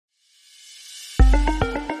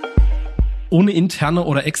ohne interne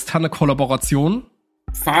oder externe Kollaboration?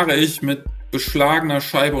 Fahre ich mit beschlagener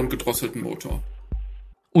Scheibe und gedrosseltem Motor.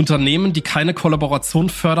 Unternehmen, die keine Kollaboration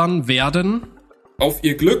fördern, werden auf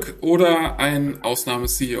ihr Glück oder ein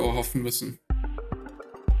Ausnahme-CEO hoffen müssen.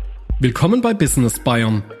 Willkommen bei Business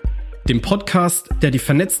Biome, dem Podcast, der die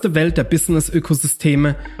vernetzte Welt der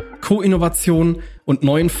Business-Ökosysteme, Co-Innovation und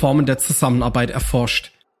neuen Formen der Zusammenarbeit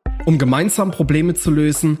erforscht, um gemeinsam Probleme zu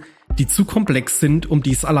lösen, die zu komplex sind, um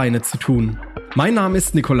dies alleine zu tun. Mein Name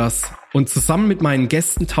ist Nikolas und zusammen mit meinen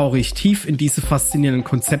Gästen tauche ich tief in diese faszinierenden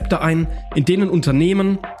Konzepte ein, in denen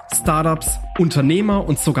Unternehmen, Startups, Unternehmer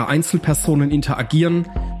und sogar Einzelpersonen interagieren,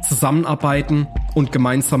 zusammenarbeiten und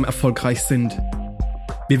gemeinsam erfolgreich sind.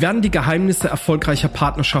 Wir werden die Geheimnisse erfolgreicher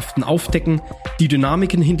Partnerschaften aufdecken, die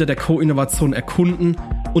Dynamiken hinter der Co-Innovation erkunden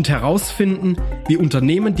und herausfinden, wie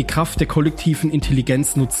Unternehmen die Kraft der kollektiven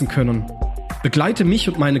Intelligenz nutzen können. Begleite mich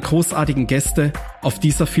und meine großartigen Gäste auf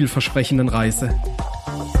dieser vielversprechenden Reise.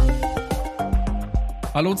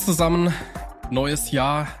 Hallo zusammen, neues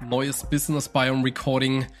Jahr, neues Business Biome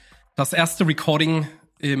Recording. Das erste Recording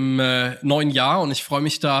im neuen Jahr und ich freue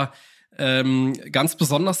mich da ganz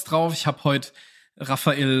besonders drauf. Ich habe heute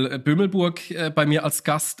Raphael Bömelburg bei mir als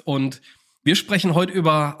Gast und wir sprechen heute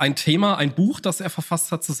über ein Thema, ein Buch, das er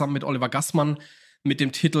verfasst hat, zusammen mit Oliver Gassmann mit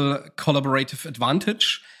dem Titel Collaborative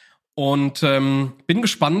Advantage. Und bin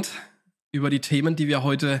gespannt über die Themen, die wir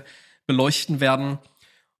heute beleuchten werden.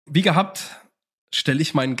 Wie gehabt, stelle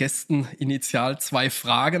ich meinen Gästen initial 2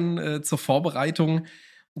 Fragen zur Vorbereitung.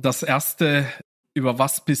 Das erste, über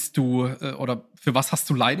was bist du oder für was hast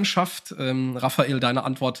du Leidenschaft? Raphael, deine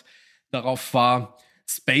Antwort darauf war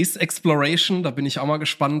Space Exploration. Da bin ich auch mal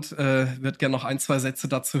gespannt. Würde gerne noch 1, 2 Sätze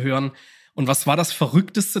dazu hören. Und was war das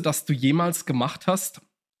Verrückteste, das du jemals gemacht hast?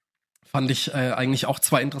 Fand ich eigentlich auch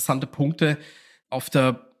 2 interessante Punkte. Auf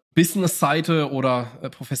der Business-Seite oder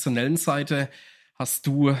professionellen Seite hast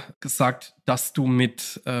du gesagt, dass du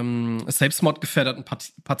mit selbstmordgefährdeten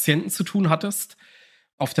Patienten zu tun hattest.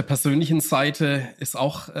 Auf der persönlichen Seite ist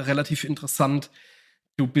auch relativ interessant.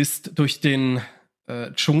 Du bist durch den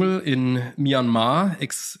Dschungel in Myanmar,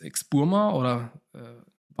 ex-Burma oder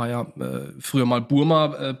war ja früher mal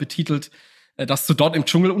Burma betitelt, dass du dort im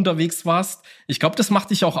Dschungel unterwegs warst. Ich glaube, das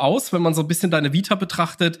macht dich auch aus, wenn man so ein bisschen deine Vita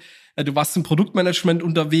betrachtet. Du warst im Produktmanagement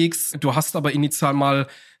unterwegs, du hast aber initial mal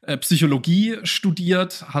Psychologie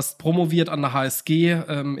studiert, hast promoviert an der HSG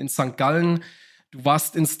in St. Gallen. Du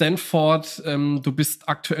warst in Stanford, du bist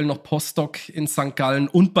aktuell noch Postdoc in St. Gallen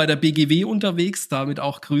und bei der BGW unterwegs. Damit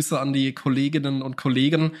auch Grüße an die Kolleginnen und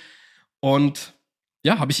Kollegen. Und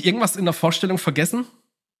ja, habe ich irgendwas in der Vorstellung vergessen?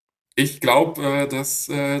 Ich glaube, das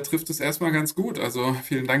trifft es erstmal ganz gut. Also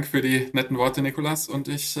vielen Dank für die netten Worte, Nikolas. Und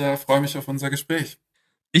ich freue mich auf unser Gespräch.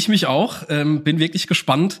 Ich mich auch. Bin wirklich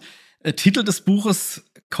gespannt. Titel des Buches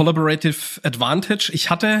Collaborative Advantage. Ich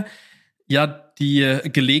hatte ja die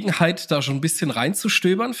Gelegenheit, da schon ein bisschen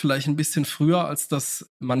reinzustöbern. Vielleicht ein bisschen früher, als das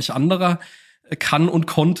manch anderer kann und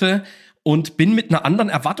konnte. Und bin mit einer anderen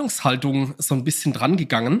Erwartungshaltung so ein bisschen dran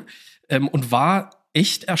gegangen. Und war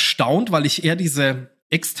echt erstaunt, weil ich eher diese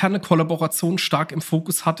externe Kollaboration stark im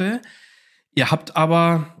Fokus hatte. Ihr habt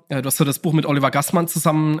aber, du hast ja das Buch mit Oliver Gassmann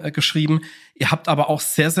zusammen geschrieben, ihr habt aber auch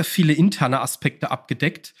sehr, sehr viele interne Aspekte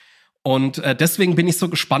abgedeckt. Und deswegen bin ich so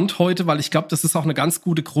gespannt heute, weil ich glaube, das ist auch eine ganz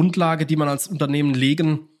gute Grundlage, die man als Unternehmen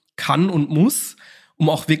legen kann und muss, um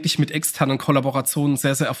auch wirklich mit externen Kollaborationen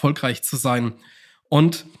sehr, sehr erfolgreich zu sein.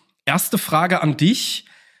 Und erste Frage an dich,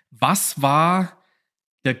 was war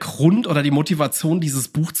der Grund oder die Motivation, dieses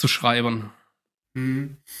Buch zu schreiben?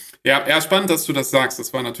 Ja, spannend, dass du das sagst.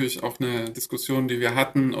 Das war natürlich auch eine Diskussion, die wir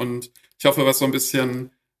hatten. Und ich hoffe, was so ein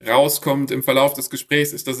bisschen rauskommt im Verlauf des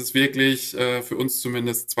Gesprächs, ist, dass es wirklich für uns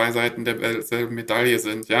zumindest 2 Seiten derselben Medaille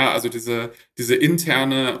sind. Ja, also diese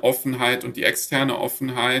interne Offenheit und die externe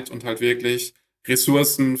Offenheit und halt wirklich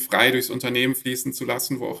Ressourcen frei durchs Unternehmen fließen zu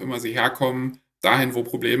lassen, wo auch immer sie herkommen, dahin, wo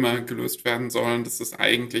Probleme gelöst werden sollen, dass das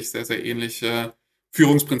eigentlich sehr, sehr ähnliche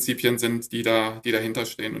Führungsprinzipien sind, die dahinter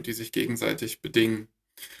stehen und die sich gegenseitig bedingen.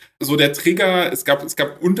 So der Trigger, es gab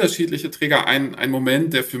unterschiedliche Trigger. Ein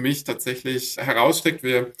Moment, der für mich tatsächlich heraussteckt.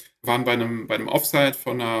 Wir waren bei einem Offsite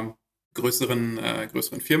von einer größeren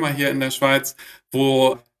Firma hier in der Schweiz,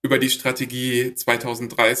 wo über die Strategie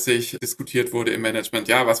 2030 diskutiert wurde im Management.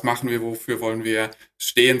 Ja, was machen wir, wofür wollen wir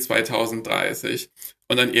stehen 2030?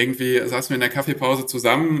 Und dann irgendwie saßen wir in der Kaffeepause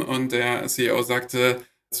zusammen und der CEO sagte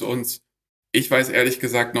zu uns: Ich weiß ehrlich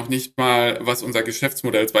gesagt noch nicht mal, was unser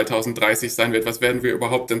Geschäftsmodell 2030 sein wird. Was werden wir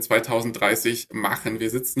überhaupt denn 2030 machen? Wir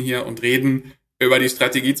sitzen hier und reden über die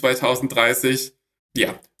Strategie 2030.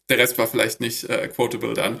 Ja, der Rest war vielleicht nicht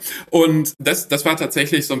quotable dann. Und das war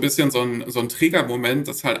tatsächlich so ein bisschen so ein Trigger-Moment,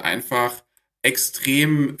 dass halt einfach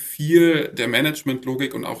extrem viel der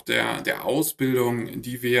Managementlogik und auch der Ausbildung,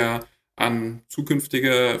 die wir an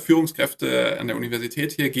zukünftige Führungskräfte an der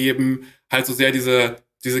Universität hier geben, halt so sehr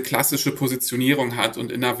diese klassische Positionierung hat.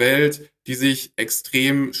 Und in einer Welt, die sich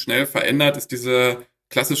extrem schnell verändert, ist diese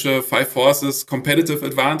klassische Five Forces Competitive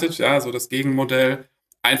Advantage, ja, so das Gegenmodell,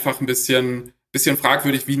 einfach ein bisschen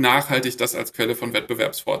fragwürdig, wie nachhaltig das als Quelle von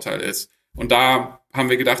Wettbewerbsvorteil ist. Und da haben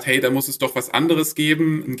wir gedacht, hey, da muss es doch was anderes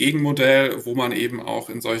geben, ein Gegenmodell, wo man eben auch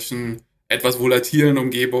in solchen etwas volatilen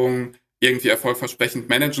Umgebungen irgendwie erfolgversprechend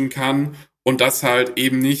managen kann. Und das halt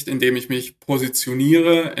eben nicht, indem ich mich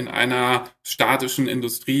positioniere in einer statischen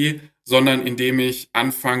Industrie, sondern indem ich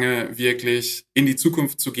anfange, wirklich in die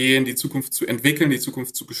Zukunft zu gehen, die Zukunft zu entwickeln, die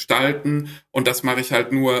Zukunft zu gestalten. Und das mache ich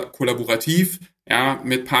halt nur kollaborativ, ja,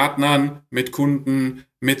 mit Partnern, mit Kunden,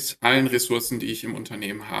 mit allen Ressourcen, die ich im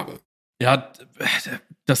Unternehmen habe. Ja,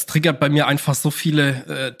 das triggert bei mir einfach so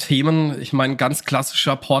viele Themen. Ich meine, ganz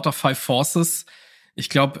klassischer Porter Five Forces. Ich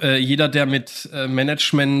glaube, jeder, der mit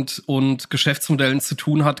Management und Geschäftsmodellen zu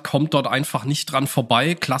tun hat, kommt dort einfach nicht dran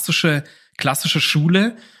vorbei. Klassische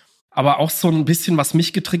Schule. Aber auch so ein bisschen, was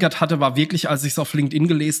mich getriggert hatte, war wirklich, als ich es auf LinkedIn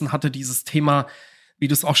gelesen hatte, dieses Thema, wie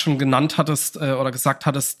du es auch schon genannt hattest oder gesagt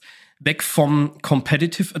hattest, weg vom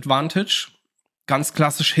Competitive Advantage, ganz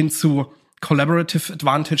klassisch hin zu Collaborative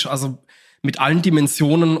Advantage, also mit allen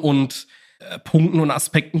Dimensionen und Punkten und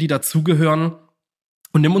Aspekten, die dazugehören.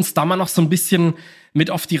 Und nimm uns da mal noch so ein bisschen mit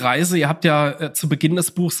auf die Reise. Ihr habt ja zu Beginn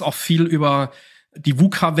des Buchs auch viel über die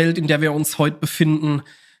VUCA-Welt, in der wir uns heute befinden,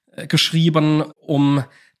 geschrieben, um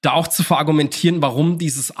da auch zu verargumentieren, warum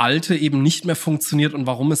dieses Alte eben nicht mehr funktioniert und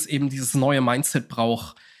warum es eben dieses neue Mindset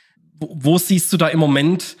braucht. Wo siehst du da im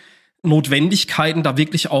Moment Notwendigkeiten, da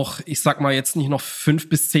wirklich auch, ich sag mal, jetzt nicht noch 5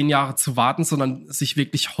 bis 10 Jahre zu warten, sondern sich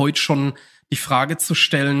wirklich heute schon die Frage zu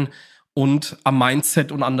stellen und am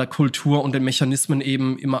Mindset und an der Kultur und den Mechanismen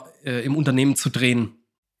eben immer im Unternehmen zu drehen?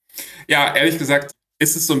 Ja, ehrlich gesagt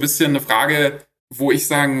ist es so ein bisschen eine Frage, wo ich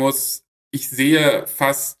sagen muss, ich sehe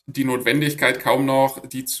fast die Notwendigkeit kaum noch,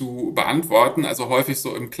 die zu beantworten. Also häufig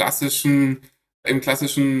so im klassischen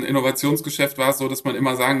Innovationsgeschäft war es so, dass man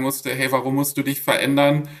immer sagen musste, hey, warum musst du dich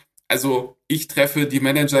verändern? Also ich treffe die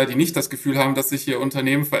Manager, die nicht das Gefühl haben, dass sich ihr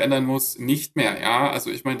Unternehmen verändern muss, nicht mehr. Ja, also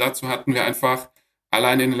ich meine, dazu hatten wir einfach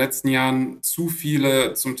allein in den letzten Jahren zu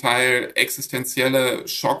viele, zum Teil existenzielle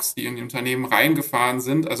Schocks, die in die Unternehmen reingefahren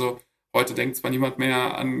sind. Also heute denkt zwar niemand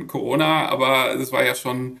mehr an Corona, aber das war ja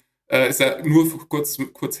schon, ist ja nur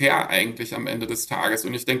kurz her eigentlich am Ende des Tages.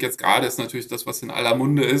 Und ich denke jetzt gerade ist natürlich das, was in aller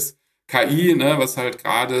Munde ist, KI, ne, was halt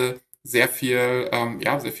gerade sehr viel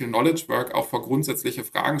Knowledge Work auch vor grundsätzliche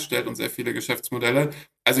Fragen stellt und sehr viele Geschäftsmodelle.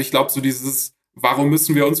 Also ich glaube, so dieses, warum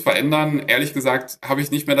müssen wir uns verändern? Ehrlich gesagt, habe ich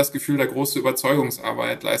nicht mehr das Gefühl, da große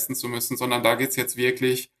Überzeugungsarbeit leisten zu müssen, sondern da geht es jetzt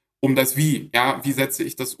wirklich um das Wie. Ja, wie setze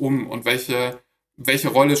ich das um und welche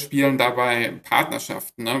Rolle spielen dabei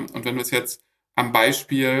Partnerschaften? Ne? Und wenn wir es jetzt am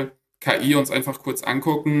Beispiel KI uns einfach kurz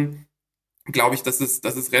angucken, glaube ich, dass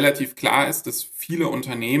es relativ klar ist, dass viele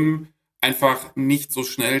Unternehmen einfach nicht so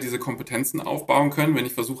schnell diese Kompetenzen aufbauen können. Wenn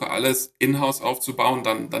ich versuche, alles in-house aufzubauen,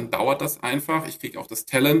 dann dauert das einfach. Ich kriege auch das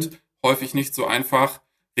Talent häufig nicht so einfach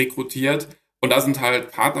rekrutiert. Und da sind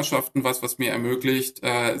halt Partnerschaften was mir ermöglicht,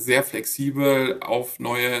 sehr flexibel auf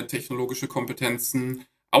neue technologische Kompetenzen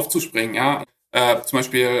aufzuspringen. Ja. Zum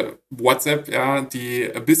Beispiel WhatsApp, ja,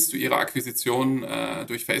 die bis zu ihrer Akquisition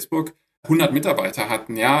durch Facebook 100 Mitarbeiter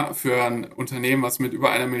hatten, ja, für ein Unternehmen, was mit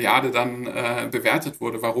über 1 Milliarde dann bewertet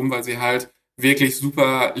wurde. Warum? Weil sie halt wirklich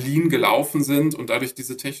super lean gelaufen sind und dadurch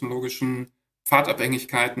diese technologischen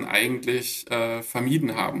Pfadabhängigkeiten eigentlich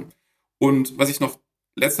vermieden haben. Und was ich noch,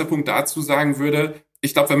 letzter Punkt dazu sagen würde,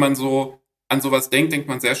 ich glaube, wenn man so an sowas denkt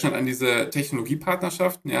man sehr schnell an diese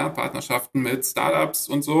Technologiepartnerschaften, ja, Partnerschaften mit Startups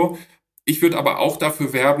und so. Ich würde aber auch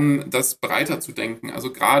dafür werben, das breiter zu denken.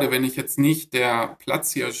 Also gerade wenn ich jetzt nicht der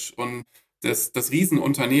Platzhirsch und das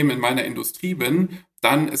Riesenunternehmen in meiner Industrie bin,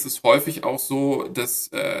 dann ist es häufig auch so,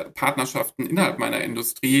 dass Partnerschaften innerhalb meiner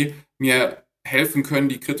Industrie mir helfen können,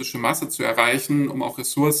 die kritische Masse zu erreichen, um auch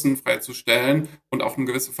Ressourcen freizustellen und auch eine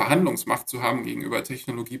gewisse Verhandlungsmacht zu haben gegenüber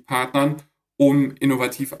Technologiepartnern, um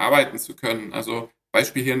innovativ arbeiten zu können. Also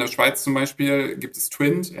Beispiel hier in der Schweiz zum Beispiel gibt es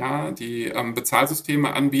Twint, ja, die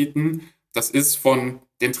Bezahlsysteme anbieten. Das ist von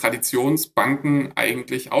den Traditionsbanken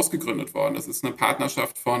eigentlich ausgegründet worden. Das ist eine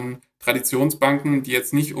Partnerschaft von Traditionsbanken, die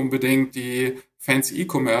jetzt nicht unbedingt die fancy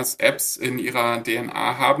E-Commerce-Apps in ihrer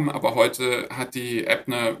DNA haben, aber heute hat die App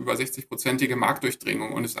eine über 60-prozentige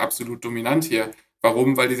Marktdurchdringung und ist absolut dominant hier.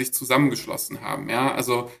 Warum? Weil die sich zusammengeschlossen haben. Ja,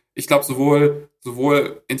 also ich glaube,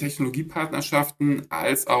 sowohl in Technologiepartnerschaften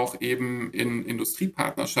als auch eben in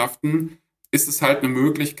Industriepartnerschaften ist es halt eine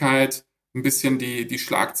Möglichkeit, ein bisschen die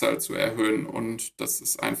Schlagzahl zu erhöhen. Und das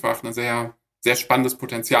ist einfach ein sehr, sehr spannendes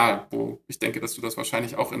Potenzial, wo ich denke, dass du das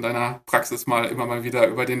wahrscheinlich auch in deiner Praxis immer mal wieder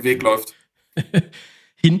über den Weg läuft.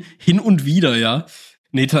 Hin und wieder, ja.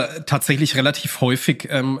 Nee, tatsächlich relativ häufig.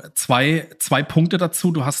 Zwei Punkte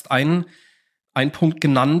dazu. Du hast einen Punkt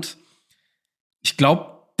genannt. Ich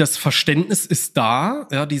glaube, das Verständnis ist da,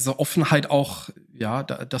 ja, diese Offenheit auch, ja,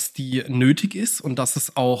 dass die nötig ist und dass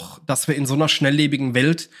wir in so einer schnelllebigen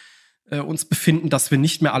Welt uns befinden, dass wir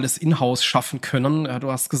nicht mehr alles in-house schaffen können. Ja,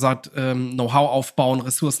 du hast gesagt, Know-how aufbauen,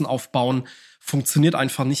 Ressourcen aufbauen, funktioniert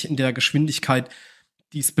einfach nicht in der Geschwindigkeit,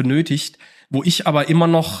 die es benötigt. Wo ich aber immer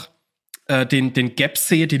noch den Gap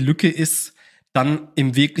sehe, die Lücke ist, dann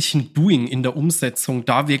im wirklichen Doing, in der Umsetzung,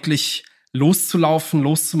 da wirklich loszulaufen,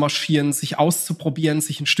 loszumarschieren, sich auszuprobieren,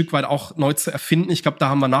 sich ein Stück weit auch neu zu erfinden. Ich glaube, da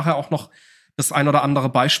haben wir nachher auch noch das ein oder andere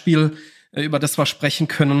Beispiel, über das wir sprechen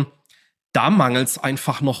können. Da mangelt es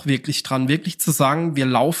einfach noch wirklich dran, wirklich zu sagen, wir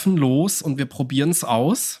laufen los und wir probieren es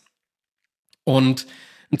aus. Und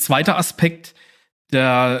ein zweiter Aspekt,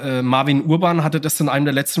 der Marvin Urban hatte das in einem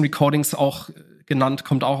der letzten Recordings auch genannt,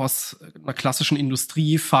 kommt auch aus einer klassischen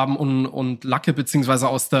Industrie, Farben und Lacke, beziehungsweise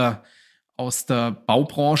aus der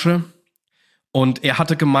Baubranche. Und er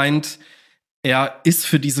hatte gemeint, er ist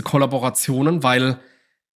für diese Kollaborationen, weil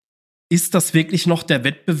ist das wirklich noch der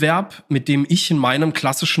Wettbewerb, mit dem ich in meinem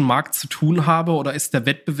klassischen Markt zu tun habe? Oder ist der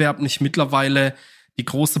Wettbewerb nicht mittlerweile die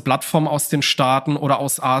große Plattform aus den Staaten oder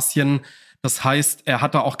aus Asien? Das heißt, er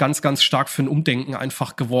hat da auch ganz, ganz stark für ein Umdenken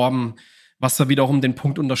einfach geworben, was er wiederum den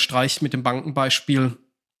Punkt unterstreicht mit dem Bankenbeispiel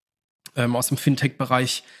aus dem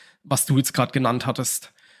Fintech-Bereich, was du jetzt gerade genannt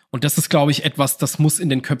hattest. Und das ist, glaube ich, etwas, das muss in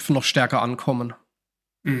den Köpfen noch stärker ankommen.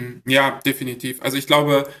 Ja, definitiv. Also ich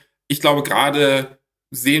glaube gerade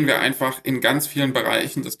sehen wir einfach in ganz vielen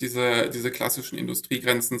Bereichen, dass diese klassischen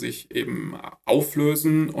Industriegrenzen sich eben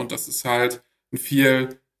auflösen und dass es halt ein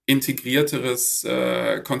viel integrierteres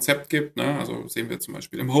Konzept gibt. Ne? Also sehen wir zum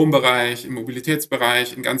Beispiel im Home-Bereich, im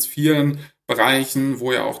Mobilitätsbereich, in ganz vielen Bereichen,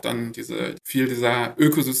 wo ja auch dann viel dieser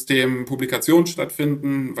Ökosystem-Publikationen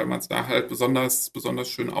stattfinden, weil man es da halt besonders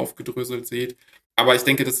schön aufgedröselt sieht. Aber ich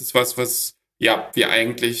denke, das ist was ja, wir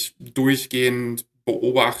eigentlich durchgehend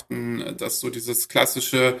beobachten, dass so dieses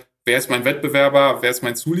klassische, wer ist mein Wettbewerber, wer ist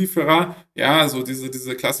mein Zulieferer, ja, so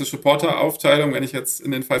diese klassische Porter-Aufteilung, wenn ich jetzt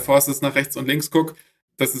in den Five Forces nach rechts und links gucke,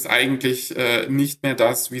 das ist eigentlich nicht mehr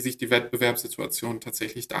das, wie sich die Wettbewerbssituation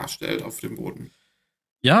tatsächlich darstellt auf dem Boden.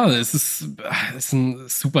 Ja, es ist ein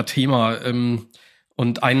super Thema.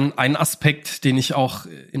 Und ein Aspekt, den ich auch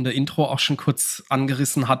in der Intro auch schon kurz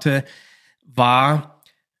angerissen hatte, war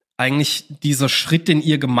eigentlich dieser Schritt, den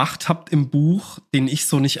ihr gemacht habt im Buch, den ich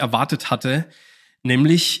so nicht erwartet hatte.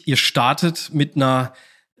 Nämlich, ihr startet mit einer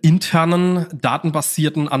internen,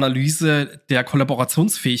 datenbasierten Analyse der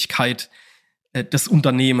Kollaborationsfähigkeit des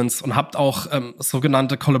Unternehmens und habt auch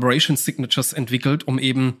sogenannte Collaboration Signatures entwickelt, um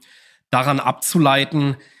eben daran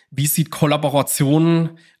abzuleiten, wie sieht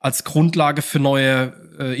Kollaboration als Grundlage für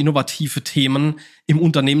neue innovative Themen im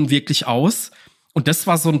Unternehmen wirklich aus. Und das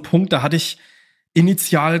war so ein Punkt, da hatte ich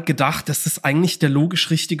initial gedacht, das ist eigentlich der logisch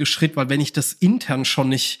richtige Schritt, weil wenn ich das intern schon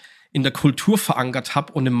nicht in der Kultur verankert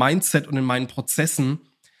habe und im Mindset und in meinen Prozessen,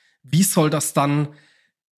 wie soll das dann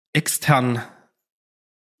extern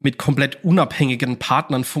mit komplett unabhängigen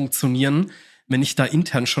Partnern funktionieren, wenn ich da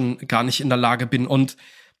intern schon gar nicht in der Lage bin? Und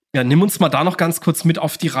ja, nimm uns mal da noch ganz kurz mit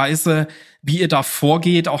auf die Reise, wie ihr da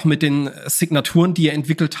vorgeht, auch mit den Signaturen, die ihr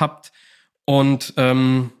entwickelt habt. Und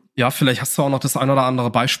ja, vielleicht hast du auch noch das ein oder andere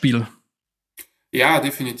Beispiel. Ja,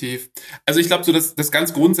 definitiv. Also ich glaube, so das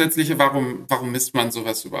ganz Grundsätzliche, warum misst man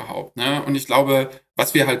sowas überhaupt? Ne? Und ich glaube,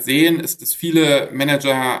 was wir halt sehen, ist, dass viele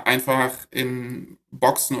Manager einfach in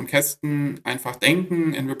Boxen und Kästen einfach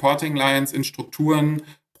denken, in Reporting Lines, in Strukturen,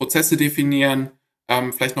 Prozesse definieren,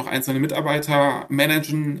 vielleicht noch einzelne Mitarbeiter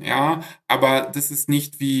managen, ja, aber das ist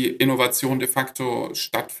nicht, wie Innovation de facto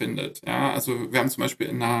stattfindet. Ja? Also wir haben zum Beispiel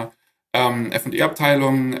in einer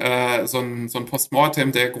F&E-Abteilung so ein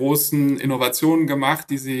Postmortem der großen Innovationen gemacht,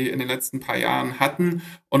 die sie in den letzten paar Jahren hatten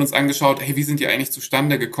und uns angeschaut, hey, wie sind die eigentlich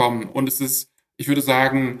zustande gekommen? Und es ist, ich würde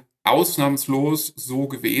sagen, ausnahmslos so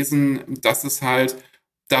gewesen, dass es halt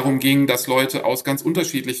darum ging, dass Leute aus ganz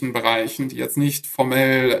unterschiedlichen Bereichen, die jetzt nicht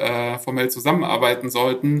formell zusammenarbeiten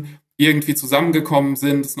sollten, irgendwie zusammengekommen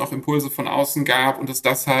sind, es noch Impulse von außen gab und dass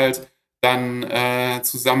das halt dann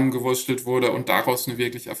zusammengewurstelt wurde und daraus eine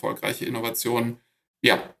wirklich erfolgreiche Innovation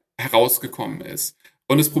herausgekommen ist.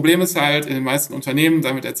 Und das Problem ist halt in den meisten Unternehmen,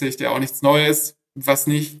 damit erzähle ich dir auch nichts Neues, was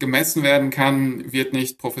nicht gemessen werden kann, wird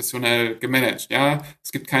nicht professionell gemanagt. Ja,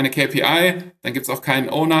 es gibt keine KPI, dann gibt es auch keinen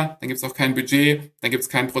Owner, dann gibt es auch kein Budget, dann gibt es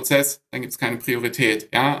keinen Prozess, dann gibt es keine Priorität.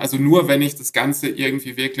 Ja, also nur wenn ich das Ganze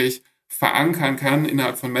irgendwie wirklich verankern kann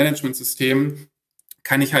innerhalb von Managementsystemen,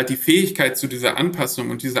 kann ich halt die Fähigkeit zu dieser Anpassung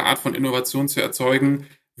und dieser Art von Innovation zu erzeugen,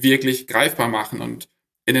 wirklich greifbar machen. Und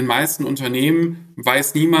in den meisten Unternehmen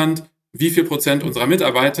weiß niemand, wie viel Prozent unserer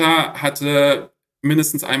Mitarbeiter hatte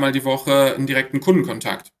mindestens einmal die Woche einen direkten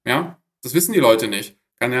Kundenkontakt. Ja, das wissen die Leute nicht.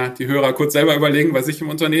 Kann ja die Hörer kurz selber überlegen, bei sich im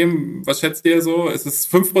Unternehmen, was schätzt ihr so? Ist es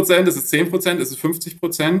 5%, ist es 10%, ist es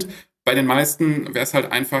 50%? Bei den meisten wäre es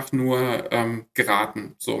halt einfach nur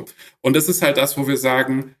geraten. So. Und das ist halt das, wo wir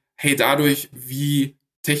sagen, hey, dadurch, wie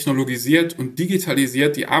technologisiert und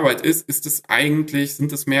digitalisiert die Arbeit ist,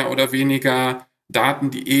 sind es mehr oder weniger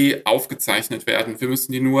Daten, die aufgezeichnet werden. Wir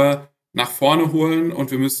müssen die nur nach vorne holen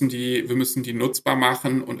und wir müssen die nutzbar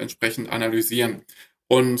machen und entsprechend analysieren.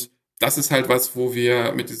 Und das ist halt was, wo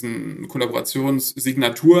wir mit diesen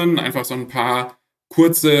Kollaborationssignaturen einfach so ein paar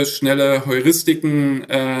kurze, schnelle Heuristiken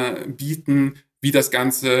bieten, wie das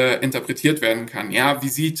Ganze interpretiert werden kann. Ja, wie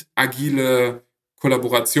sieht agile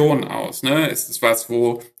Kollaboration aus? Ne? Ist es was,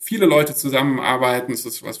 wo viele Leute zusammenarbeiten? Ist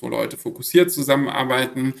es was, wo Leute fokussiert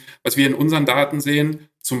zusammenarbeiten? Was wir in unseren Daten sehen,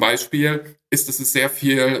 zum Beispiel, ist, dass es sehr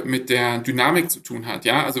viel mit der Dynamik zu tun hat.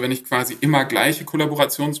 Ja, also wenn ich quasi immer gleiche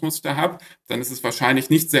Kollaborationsmuster habe, dann ist es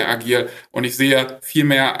wahrscheinlich nicht sehr agil. Und ich sehe viel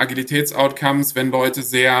mehr Agilitätsoutcomes, wenn Leute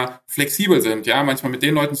sehr flexibel sind. Ja, manchmal mit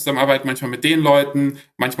den Leuten zusammenarbeiten, manchmal mit den Leuten,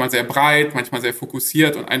 manchmal sehr breit, manchmal sehr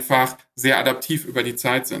fokussiert und einfach sehr adaptiv über die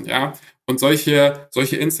Zeit sind. Ja, und solche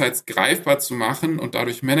Insights greifbar zu machen und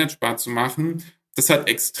dadurch managebar zu machen, das hat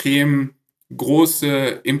extrem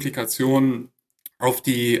große Implikationen auf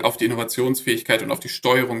die Innovationsfähigkeit und auf die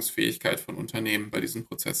Steuerungsfähigkeit von Unternehmen bei diesen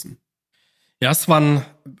Prozessen. Ja, es waren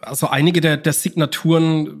also einige der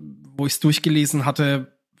Signaturen, wo ich es durchgelesen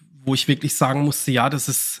hatte, wo ich wirklich sagen musste, ja, das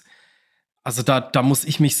ist, also da muss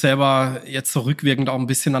ich mich selber jetzt so rückwirkend auch ein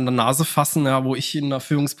bisschen an der Nase fassen, ja, wo ich in einer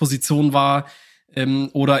Führungsposition war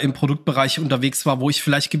oder im Produktbereich unterwegs war, wo ich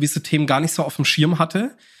vielleicht gewisse Themen gar nicht so auf dem Schirm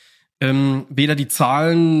hatte. Weder die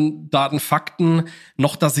Zahlen, Daten, Fakten,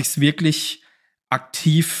 noch dass ich es wirklich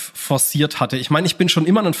aktiv forciert hatte. Ich meine, ich bin schon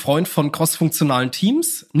immer ein Freund von crossfunktionalen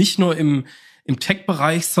Teams, nicht nur im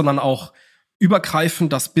Tech-Bereich, sondern auch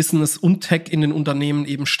übergreifend, dass Business und Tech in den Unternehmen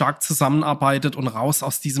eben stark zusammenarbeitet und raus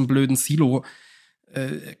aus diesem blöden Silo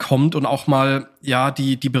kommt und auch mal ja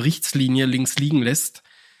die Berichtslinie links liegen lässt,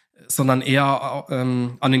 sondern eher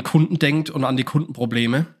an den Kunden denkt und an die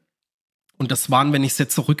Kundenprobleme. Und das waren, wenn ich es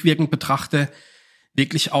jetzt so rückwirkend betrachte,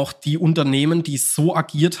 wirklich auch die Unternehmen, die so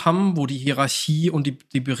agiert haben, wo die Hierarchie und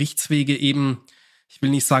die Berichtswege eben, ich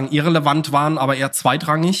will nicht sagen irrelevant waren, aber eher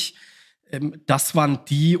zweitrangig. Das waren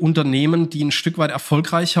die Unternehmen, die ein Stück weit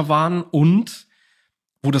erfolgreicher waren und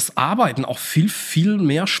wo das Arbeiten auch viel, viel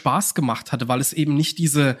mehr Spaß gemacht hatte, weil es eben nicht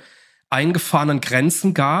diese eingefahrenen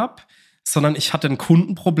Grenzen gab, sondern ich hatte ein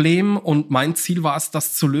Kundenproblem und mein Ziel war es,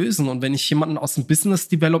 das zu lösen. Und wenn ich jemanden aus dem Business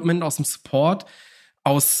Development, aus dem Support,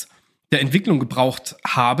 aus der Entwicklung gebraucht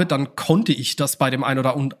habe, dann konnte ich das bei dem einen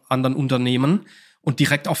oder anderen Unternehmen und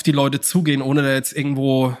direkt auf die Leute zugehen, ohne da jetzt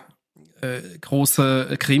irgendwo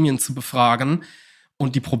große Gremien zu befragen.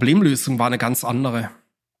 Und die Problemlösung war eine ganz andere.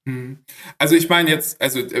 Also ich meine jetzt,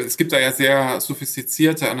 also es gibt da ja sehr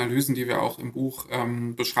sophistizierte Analysen, die wir auch im Buch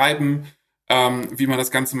beschreiben, wie man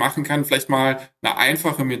das Ganze machen kann. Vielleicht mal eine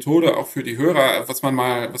einfache Methode auch für die Hörer, was man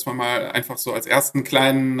mal einfach so als ersten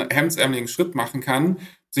kleinen hemdsärmeligen Schritt machen kann.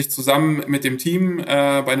 Sich zusammen mit dem Team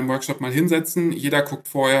bei einem Workshop mal hinsetzen. Jeder guckt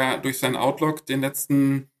vorher durch seinen Outlook die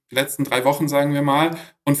letzten 3 Wochen, sagen wir mal,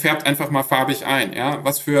 und färbt einfach mal farbig ein. Ja?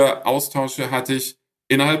 Was für Austausche hatte ich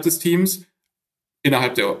innerhalb des Teams,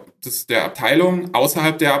 innerhalb der Abteilung,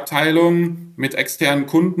 außerhalb der Abteilung, mit externen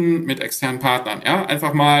Kunden, mit externen Partnern. Ja?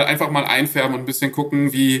 Einfach mal einfärben und ein bisschen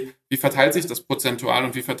gucken, wie verteilt sich das prozentual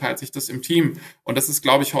und wie verteilt sich das im Team. Und das ist,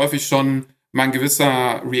 glaube ich, häufig schon mal ein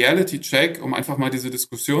gewisser Reality-Check, um einfach mal diese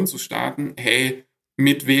Diskussion zu starten. Hey,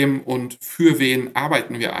 mit wem und für wen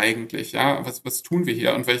arbeiten wir eigentlich? Ja, was tun wir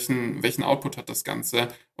hier und welchen Output hat das Ganze?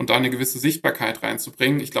 Und da eine gewisse Sichtbarkeit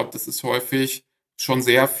reinzubringen. Ich glaube, das ist häufig schon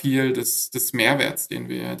sehr viel des Mehrwerts, den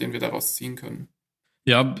wir daraus ziehen können.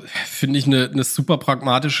 Ja, finde ich eine super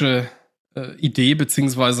pragmatische Idee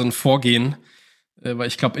beziehungsweise ein Vorgehen, weil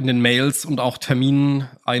ich glaube, in den Mails und auch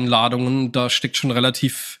Termineinladungen, da steckt schon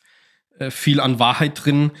relativ viel an Wahrheit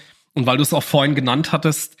drin. Und weil du es auch vorhin genannt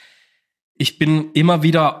hattest, ich bin immer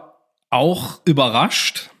wieder auch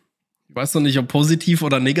überrascht, ich weiß noch nicht, ob positiv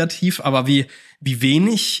oder negativ, aber wie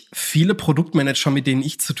wenig viele Produktmanager, mit denen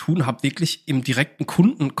ich zu tun habe, wirklich im direkten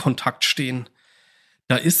Kundenkontakt stehen.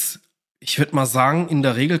 da ist, ich würde mal sagen, in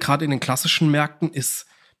der Regel gerade in den klassischen Märkten ist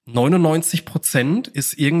 99%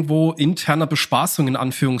 ist irgendwo interne Bespaßung in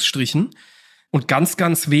Anführungsstrichen und ganz,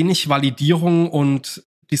 ganz wenig Validierung und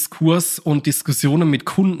Diskurs und Diskussionen mit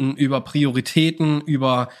Kunden über Prioritäten,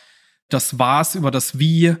 über das Was, über das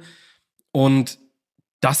Wie. Und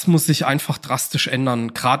das muss sich einfach drastisch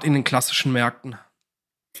ändern, gerade in den klassischen Märkten.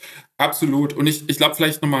 Absolut. Und ich glaube,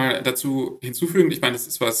 vielleicht nochmal dazu hinzufügen, ich meine, das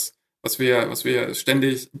ist was wir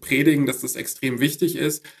ständig predigen, dass das extrem wichtig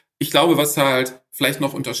ist. Ich glaube, was halt vielleicht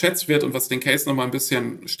noch unterschätzt wird und was den Case nochmal ein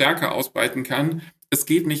bisschen stärker ausbreiten kann, es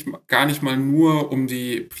geht gar nicht mal nur um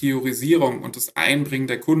die Priorisierung und das Einbringen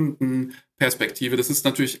der Kundenperspektive. Das ist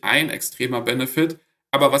natürlich ein extremer Benefit.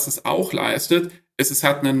 Aber was es auch leistet, ist, es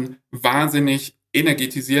hat einen wahnsinnig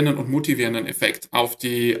energetisierenden und motivierenden Effekt auf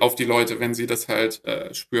die Leute, wenn sie das halt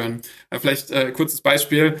spüren. Vielleicht kurzes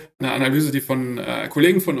Beispiel, eine Analyse, die von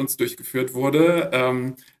Kollegen von uns durchgeführt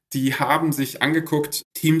wurde. Die haben sich angeguckt,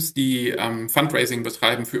 Teams, die Fundraising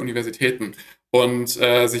betreiben für Universitäten und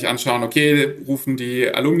sich anschauen, okay, rufen die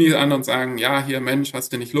Alumni an und sagen, ja, hier Mensch,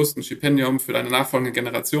 hast du nicht Lust, ein Stipendium für deine nachfolgende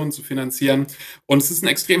Generation zu finanzieren? Und es ist ein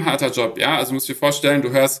extrem harter Job, ja, also musst du dir vorstellen,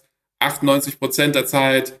 du hörst 98% der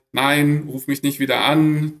Zeit, nein, ruf mich nicht wieder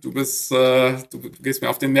an, du gehst mir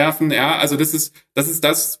auf den Nerven, ja, also das ist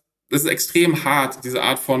extrem hart, diese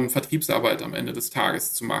Art von Vertriebsarbeit am Ende des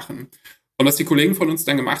Tages zu machen. Und was die Kollegen von uns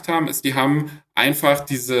dann gemacht haben, ist, die haben einfach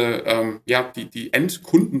diese, die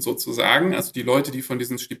Endkunden sozusagen, also die Leute, die von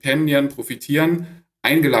diesen Stipendien profitieren,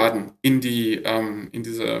 eingeladen in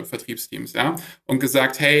diese Vertriebsteams, ja, und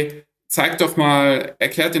gesagt, hey, zeigt doch mal,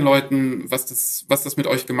 erklärt den Leuten, was das mit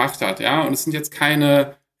euch gemacht hat, ja. Und es sind jetzt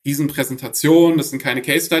keine Riesenpräsentationen, das sind keine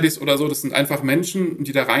Case Studies oder so, das sind einfach Menschen,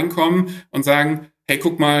 die da reinkommen und sagen, hey,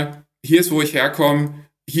 guck mal, hier ist, wo ich herkomme,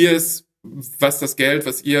 hier ist, was das Geld,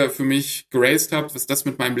 was ihr für mich geraced habt, was das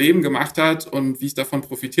mit meinem Leben gemacht hat und wie ich davon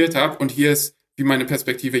profitiert habe, und hier ist, wie meine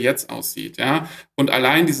Perspektive jetzt aussieht, ja. Und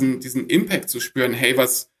allein diesen Impact zu spüren, hey,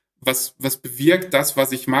 was bewirkt das,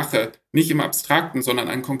 was ich mache, nicht im Abstrakten, sondern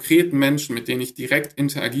an konkreten Menschen, mit denen ich direkt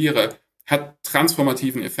interagiere, hat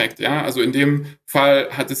transformativen Effekt, ja. Also in dem Fall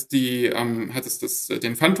hat es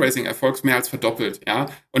den Fundraising-Erfolg mehr als verdoppelt, ja.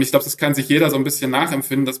 Und ich glaube, das kann sich jeder so ein bisschen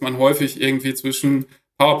nachempfinden, dass man häufig irgendwie zwischen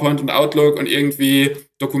PowerPoint und Outlook und irgendwie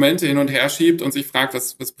Dokumente hin und her schiebt und sich fragt,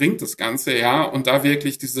 was bringt das Ganze, ja. Und da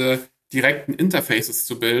wirklich diese direkten Interfaces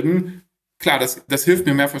zu bilden. Klar, das hilft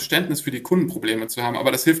mir, mehr Verständnis für die Kundenprobleme zu haben,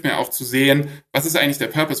 aber das hilft mir auch zu sehen, was ist eigentlich der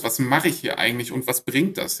Purpose, was mache ich hier eigentlich und was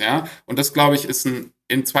bringt das, ja? Und das, glaube ich, ist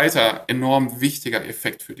ein zweiter enorm wichtiger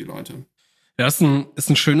Effekt für die Leute. Ja, ist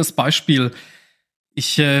ein schönes Beispiel.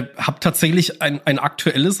 Ich habe tatsächlich ein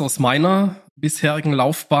aktuelles aus meiner bisherigen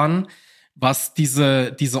Laufbahn, was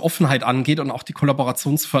diese Offenheit angeht und auch die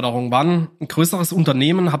Kollaborationsförderung. War ein größeres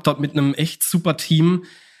Unternehmen, habe dort mit einem echt super Team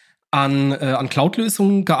an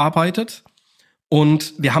Cloud-Lösungen gearbeitet.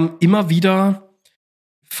 Und wir haben immer wieder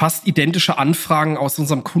fast identische Anfragen aus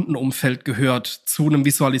unserem Kundenumfeld gehört zu einem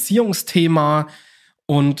Visualisierungsthema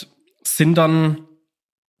und sind dann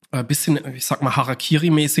ein bisschen, ich sag mal,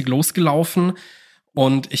 Harakiri-mäßig losgelaufen.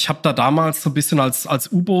 Und ich habe da damals so ein bisschen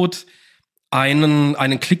als U-Boot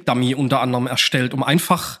einen Click-Dummy unter anderem erstellt, um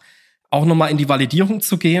einfach auch nochmal in die Validierung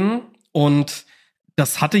zu gehen. Und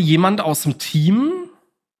das hatte jemand aus dem Team,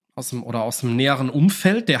 aus dem näheren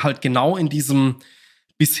Umfeld, der halt genau in diesem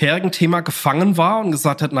bisherigen Thema gefangen war und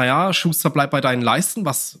gesagt hat, naja, Schuster, bleib bei deinen Leisten,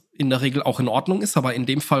 was in der Regel auch in Ordnung ist, aber in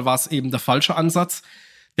dem Fall war es eben der falsche Ansatz,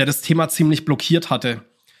 der das Thema ziemlich blockiert hatte.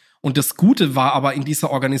 Und das Gute war aber in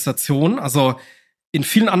dieser Organisation, also in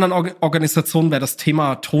vielen anderen Organisationen wäre das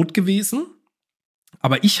Thema tot gewesen,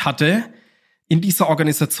 aber ich hatte in dieser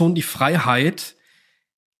Organisation die Freiheit,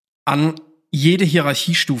 an jede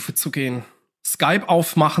Hierarchiestufe zu gehen. Skype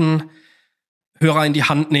aufmachen, Hörer in die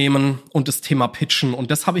Hand nehmen und das Thema pitchen.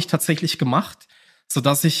 Und das habe ich tatsächlich gemacht,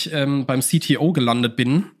 sodass ich beim CTO gelandet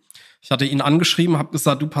bin. Ich hatte ihn angeschrieben, habe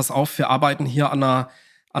gesagt, du, pass auf, wir arbeiten hier an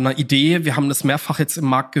einer Idee. Wir haben das mehrfach jetzt im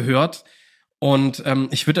Markt gehört. Und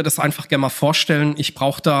ich würde das einfach gerne mal vorstellen. Ich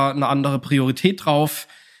brauche da eine andere Priorität drauf.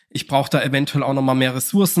 Ich brauche da eventuell auch noch mal mehr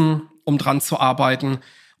Ressourcen, um dran zu arbeiten.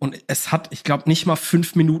 Und es hat, ich glaube, nicht mal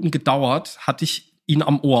 5 Minuten gedauert, hatte ich ihn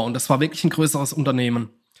am Ohr. Und das war wirklich ein größeres Unternehmen.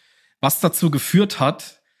 Was dazu geführt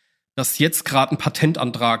hat, dass jetzt gerade ein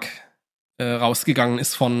Patentantrag rausgegangen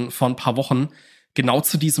ist von ein paar Wochen, genau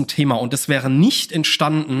zu diesem Thema. Und das wäre nicht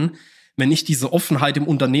entstanden, wenn nicht diese Offenheit im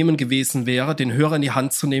Unternehmen gewesen wäre, den Hörer in die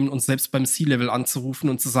Hand zu nehmen und selbst beim C-Level anzurufen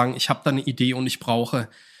und zu sagen, ich habe da eine Idee und ich brauche.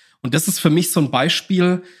 Und das ist für mich so ein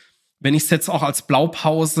Beispiel, wenn ich es jetzt auch als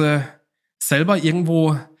Blaupause selber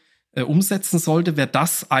irgendwo umsetzen sollte, wäre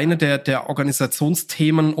das eine der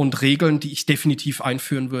Organisationsthemen und Regeln, die ich definitiv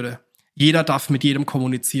einführen würde. Jeder darf mit jedem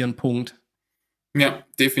kommunizieren, Punkt. Ja,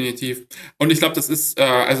 definitiv. Und ich glaube, das ist,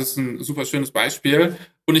 also es ist ein super schönes Beispiel.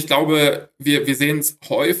 Und ich glaube, wir sehen es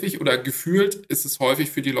häufig oder gefühlt ist es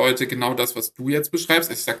häufig für die Leute genau das, was du jetzt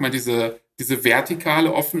beschreibst. Ich sag mal, diese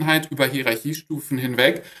vertikale Offenheit über Hierarchiestufen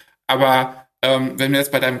hinweg. Aber wenn wir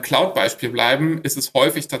jetzt bei deinem Cloud-Beispiel bleiben, ist es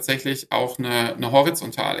häufig tatsächlich auch eine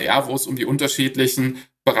horizontale, ja, wo es um die unterschiedlichen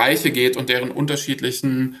Bereiche geht und deren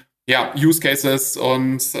unterschiedlichen Use Cases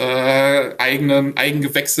und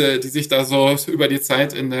Eigengewächse, die sich da so über die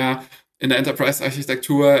Zeit in der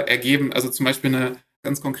Enterprise-Architektur ergeben. Also zum Beispiel eine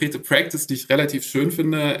ganz konkrete Practice, die ich relativ schön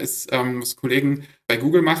finde, ist, was Kollegen bei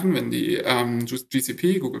Google machen, wenn die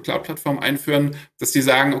GCP, Google Cloud Plattform einführen, dass die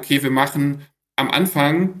sagen, okay, wir machen am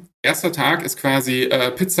Anfang, erster Tag ist quasi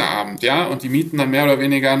Pizzaabend, ja, und die mieten dann mehr oder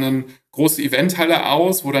weniger eine große Eventhalle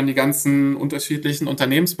aus, wo dann die ganzen unterschiedlichen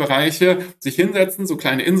Unternehmensbereiche sich hinsetzen, so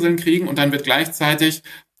kleine Inseln kriegen und dann wird gleichzeitig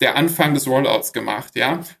der Anfang des Rollouts gemacht,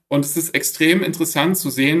 ja. Und es ist extrem interessant zu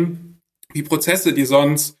sehen, wie Prozesse, die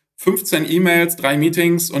sonst 15 E-Mails, 3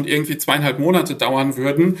 Meetings und irgendwie 2,5 Monate dauern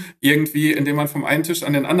würden, irgendwie, indem man vom einen Tisch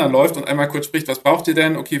an den anderen läuft und einmal kurz spricht, was braucht ihr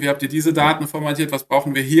denn? Okay, wie habt ihr diese Daten formatiert? Was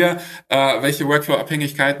brauchen wir hier? Welche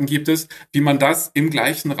Workflow-Abhängigkeiten gibt es? Wie man das im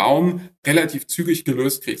gleichen Raum relativ zügig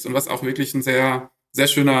gelöst kriegt und was auch wirklich ein sehr, sehr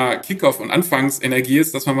schöner Kickoff und Anfangsenergie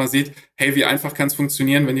ist, dass man mal sieht, hey, wie einfach kann es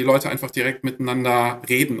funktionieren, wenn die Leute einfach direkt miteinander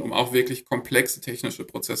reden, um auch wirklich komplexe technische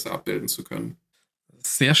Prozesse abbilden zu können.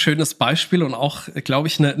 Sehr schönes Beispiel und auch, glaube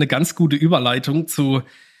ich, eine ganz gute Überleitung zu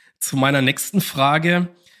meiner nächsten Frage.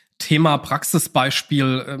 Thema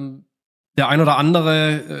Praxisbeispiel. Der ein oder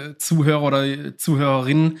andere Zuhörer oder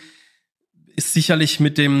Zuhörerin ist sicherlich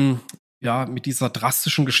mit dieser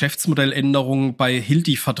drastischen Geschäftsmodelländerung bei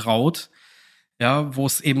Hilti vertraut, ja, wo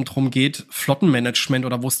es eben darum geht, Flottenmanagement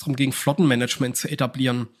oder wo es darum ging, Flottenmanagement zu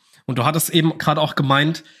etablieren. Und du hattest eben gerade auch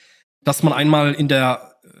gemeint, dass man einmal in der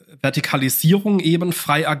Vertikalisierung eben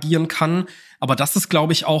frei agieren kann. Aber das ist,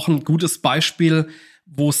 glaube ich, auch ein gutes Beispiel,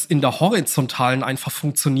 wo es in der Horizontalen einfach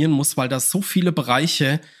funktionieren muss, weil da so viele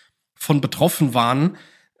Bereiche von betroffen waren,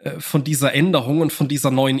 von dieser Änderung und von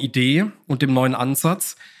dieser neuen Idee und dem neuen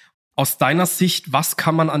Ansatz. Aus deiner Sicht, was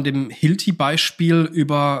kann man an dem Hilti-Beispiel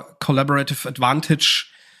über Collaborative Advantage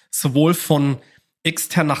sowohl von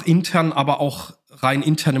extern nach intern, aber auch rein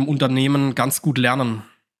intern im Unternehmen ganz gut lernen?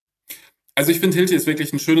 Also ich finde, Hilti ist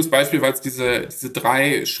wirklich ein schönes Beispiel, weil es diese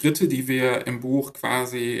 3 Schritte, die wir im Buch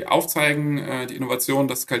quasi aufzeigen, die Innovation,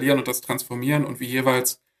 das Skalieren und das Transformieren und wie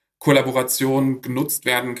jeweils Kollaboration genutzt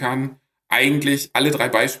werden kann, eigentlich alle 3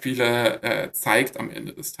 Beispiele zeigt am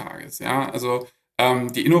Ende des Tages. Ja, also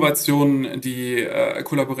die Innovation, die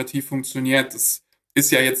kollaborativ funktioniert, das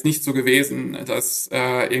ist ja jetzt nicht so gewesen, dass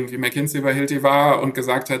irgendwie McKinsey bei Hilti war und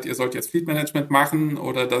gesagt hat, ihr sollt jetzt Fleet Management machen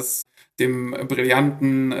oder dass dem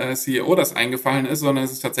brillanten CEO das eingefallen ist, sondern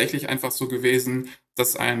es ist tatsächlich einfach so gewesen,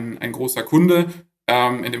 dass ein großer Kunde,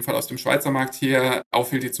 in dem Fall aus dem Schweizer Markt hier,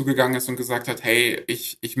 auf Hilti zugegangen ist und gesagt hat, hey,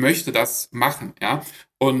 ich möchte das machen, ja,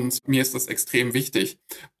 und mir ist das extrem wichtig.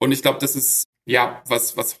 Und ich glaube, das ist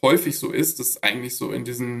was häufig so ist, dass eigentlich so in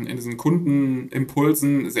diesen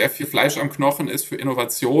Kundenimpulsen sehr viel Fleisch am Knochen ist für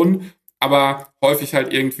Innovation, aber häufig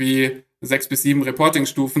halt irgendwie 6 bis 7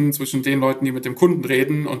 Reporting-Stufen zwischen den Leuten, die mit dem Kunden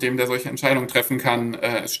reden und dem, der solche Entscheidungen treffen kann,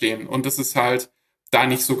 stehen. Und das ist halt da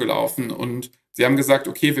nicht so gelaufen. Und sie haben gesagt,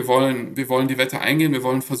 okay, wir wollen die Wette eingehen, wir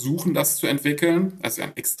wollen versuchen, das zu entwickeln. Das ist ja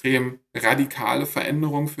eine extrem radikale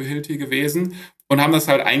Veränderung für Hilti gewesen. Und haben das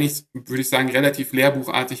halt eigentlich, würde ich sagen, relativ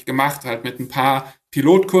lehrbuchartig gemacht, halt mit ein paar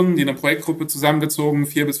Pilotkunden, die eine Projektgruppe zusammengezogen,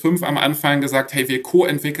 4 bis 5 am Anfang, gesagt, hey, wir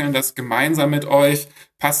co-entwickeln das gemeinsam mit euch,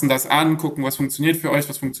 passen das an, gucken, was funktioniert für euch,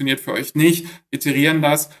 was funktioniert für euch nicht, iterieren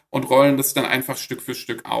das und rollen das dann einfach Stück für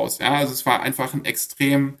Stück aus. Ja, also es war einfach ein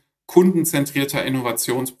extrem kundenzentrierter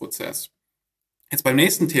Innovationsprozess. Jetzt beim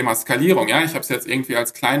nächsten Thema Skalierung, ja, ich habe es jetzt irgendwie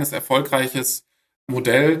als kleines, erfolgreiches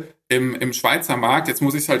Modell im Schweizer Markt, jetzt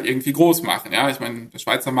muss ich es halt irgendwie groß machen, ja, ich meine, der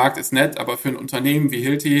Schweizer Markt ist nett, aber für ein Unternehmen wie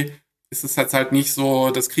Hilti ist es jetzt halt nicht so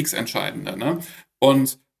das Kriegsentscheidende, ne?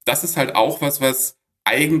 Und das ist halt auch was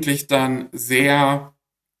eigentlich dann sehr,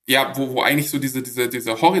 wo eigentlich so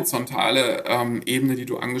diese horizontale Ebene, die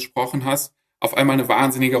du angesprochen hast, auf einmal eine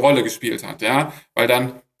wahnsinnige Rolle gespielt hat, ja, weil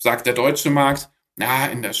dann sagt der deutsche Markt, na,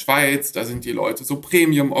 in der Schweiz, da sind die Leute so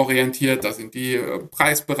premium-orientiert, da sind die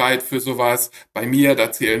preisbereit für sowas. Bei mir,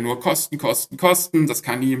 da zählen nur Kosten. Das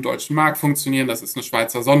kann nie im deutschen Markt funktionieren, das ist eine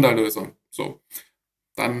Schweizer Sonderlösung. So,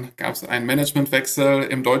 dann gab es einen Managementwechsel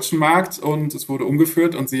im deutschen Markt und es wurde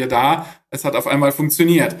umgeführt und siehe da, es hat auf einmal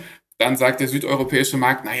funktioniert. Dann sagt der südeuropäische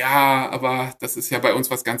Markt, naja, aber das ist ja bei uns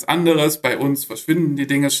was ganz anderes. Bei uns verschwinden die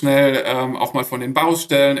Dinge schnell, auch mal von den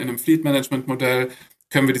Baustellen. In einem Fleet-Management-Modell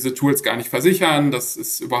können wir diese Tools gar nicht versichern. Das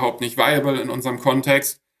ist überhaupt nicht viable in unserem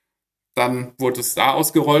Kontext. Dann wurde es da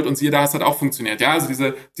ausgerollt und siehe da, es hat auch funktioniert. Ja, also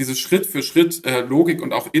diese Schritt für Schritt Logik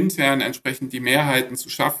und auch intern entsprechend die Mehrheiten zu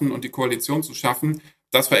schaffen und die Koalition zu schaffen,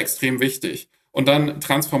 das war extrem wichtig. Und dann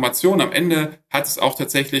Transformation. Am Ende hat es auch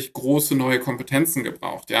tatsächlich große neue Kompetenzen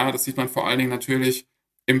gebraucht. Ja, das sieht man vor allen Dingen natürlich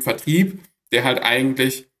im Vertrieb, der halt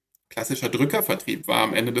eigentlich klassischer Drückervertrieb war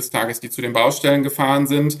am Ende des Tages, die zu den Baustellen gefahren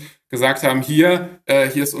sind, gesagt haben, hier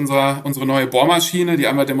ist unsere neue Bohrmaschine, die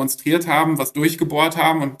einmal demonstriert haben, was durchgebohrt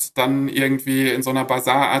haben und dann irgendwie in so einer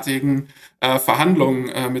basarartigen Verhandlung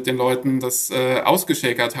mit den Leuten das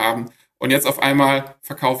ausgeschäkert haben. Und jetzt auf einmal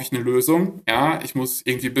verkaufe ich eine Lösung. Ja, ich muss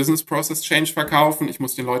irgendwie Business Process Change verkaufen. Ich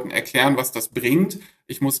muss den Leuten erklären, was das bringt.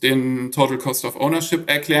 Ich muss den Total Cost of Ownership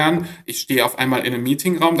erklären. Ich stehe auf einmal in einem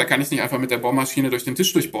Meetingraum. Da kann ich nicht einfach mit der Bohrmaschine durch den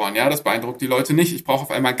Tisch durchbohren. Ja, das beeindruckt die Leute nicht. Ich brauche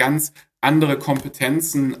auf einmal ganz andere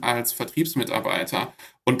Kompetenzen als Vertriebsmitarbeiter.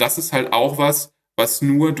 Und das ist halt auch was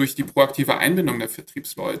nur durch die proaktive Einbindung der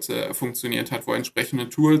Vertriebsleute funktioniert hat, wo entsprechende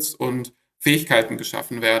Tools und Fähigkeiten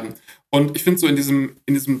geschaffen werden. Und ich finde so in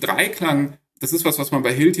diesem Dreiklang, das ist was man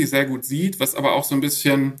bei Hilti sehr gut sieht, was aber auch so ein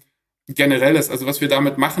bisschen generell ist. Also was wir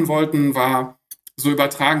damit machen wollten, war so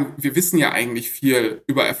übertragen, wir wissen ja eigentlich viel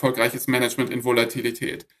über erfolgreiches Management in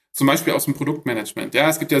Volatilität. Zum Beispiel aus dem Produktmanagement. Ja,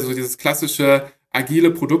 es gibt ja so dieses klassische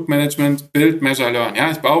agile Produktmanagement, Build, Measure, Learn.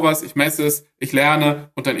 Ja, ich baue was, ich messe es, ich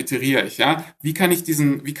lerne und dann iteriere ich. Ja, wie kann ich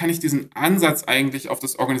diesen Ansatz eigentlich auf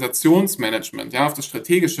das Organisationsmanagement, ja, auf das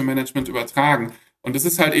strategische Management übertragen? Und das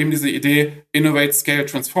ist halt eben diese Idee Innovate, Scale,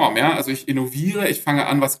 Transform. Ja, also ich innoviere, ich fange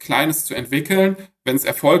an, was Kleines zu entwickeln. Wenn es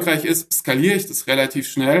erfolgreich ist, skaliere ich das relativ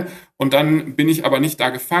schnell und dann bin ich aber nicht da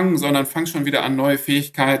gefangen, sondern fange schon wieder an, neue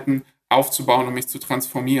Fähigkeiten aufzubauen und mich zu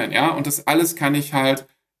transformieren. Ja, und das alles kann ich halt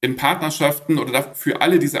in Partnerschaften oder für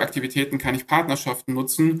alle diese Aktivitäten kann ich Partnerschaften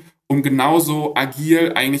nutzen, um genauso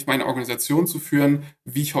agil eigentlich meine Organisation zu führen,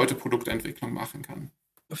 wie ich heute Produktentwicklung machen kann.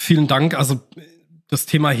 Vielen Dank. Also das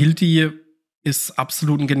Thema Hilti ist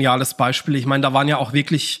absolut ein geniales Beispiel. Ich meine, da waren ja auch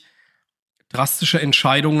wirklich drastische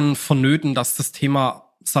Entscheidungen vonnöten, dass das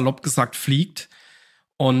Thema salopp gesagt fliegt.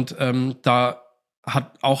 Und da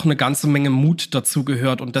hat auch eine ganze Menge Mut dazu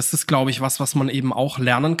gehört. Und das ist, glaube ich, was man eben auch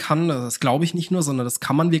lernen kann. Das glaube ich nicht nur, sondern das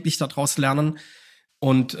kann man wirklich daraus lernen.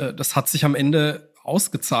 Und das hat sich am Ende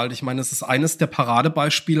ausgezahlt. Ich meine, es ist eines der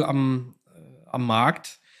Paradebeispiele am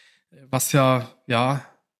Markt, was ja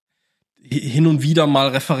hin und wieder mal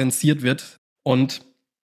referenziert wird. Und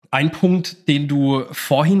ein Punkt, den du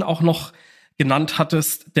vorhin auch noch genannt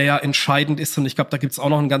hattest, der ja entscheidend ist, und ich glaube, da gibt es auch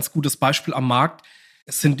noch ein ganz gutes Beispiel am Markt,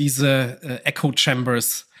 es sind diese Echo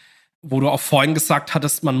Chambers, wo du auch vorhin gesagt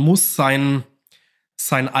hattest, man muss sein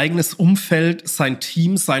eigenes Umfeld, sein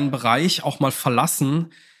Team, seinen Bereich auch mal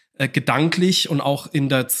verlassen, gedanklich und auch in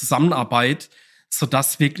der Zusammenarbeit,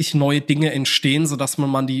 sodass wirklich neue Dinge entstehen, sodass man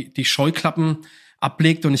mal die Scheuklappen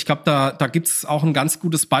ablegt. Und ich glaube, da gibt es auch ein ganz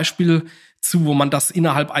gutes Beispiel zu, wo man das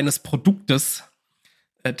innerhalb eines Produktes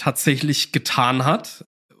tatsächlich getan hat.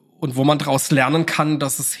 Und wo man daraus lernen kann,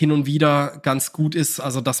 dass es hin und wieder ganz gut ist,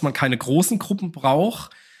 also dass man keine großen Gruppen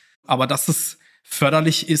braucht, aber dass es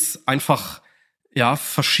förderlich ist, einfach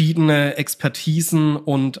verschiedene Expertisen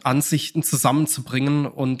und Ansichten zusammenzubringen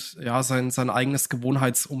und sein eigenes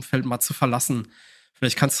Gewohnheitsumfeld mal zu verlassen.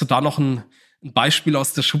 Vielleicht kannst du da noch ein Beispiel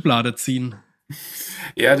aus der Schublade ziehen.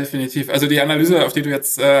 Ja, definitiv. Also die Analyse, auf die du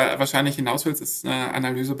jetzt wahrscheinlich hinaus willst, ist eine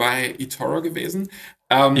Analyse bei eToro gewesen.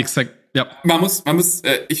 Exakt. Ja.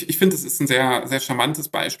 Ich finde, es ist ein sehr, sehr charmantes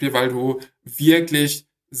Beispiel, weil du wirklich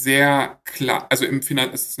sehr klar, also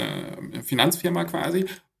es ist eine Finanzfirma quasi,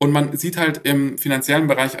 und man sieht halt im finanziellen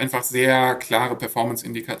Bereich einfach sehr klare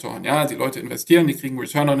Performance-Indikatoren. Ja, die Leute investieren, die kriegen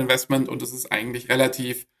Return on Investment und das ist eigentlich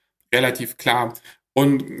relativ klar.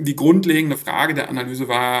 Und die grundlegende Frage der Analyse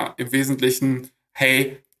war im Wesentlichen,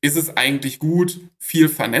 hey, ist es eigentlich gut, viel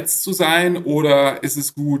vernetzt zu sein oder ist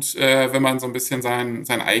es gut, wenn man so ein bisschen sein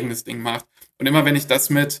eigenes Ding macht? Und immer wenn ich das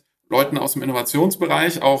mit Leuten aus dem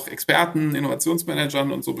Innovationsbereich, auch Experten,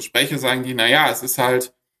 Innovationsmanagern und so bespreche, sagen die, naja, es ist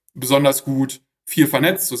halt besonders gut, viel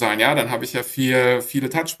vernetzt zu sein. Ja, dann habe ich ja viele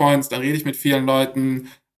Touchpoints, dann rede ich mit vielen Leuten.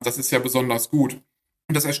 Das ist ja besonders gut.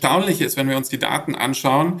 Und das Erstaunliche ist, wenn wir uns die Daten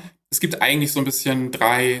anschauen, es gibt eigentlich so ein bisschen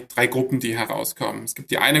drei Gruppen, die herauskommen. Es gibt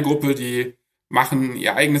die eine Gruppe, die machen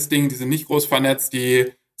ihr eigenes Ding, die sind nicht groß vernetzt, die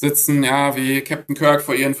sitzen wie Captain Kirk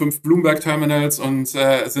vor ihren 5 Bloomberg-Terminals und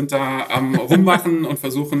sind da am Rummachen und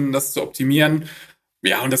versuchen, das zu optimieren.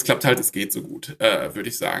 Ja, und das klappt halt, es geht so gut, würde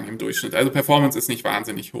ich sagen, im Durchschnitt. Also Performance ist nicht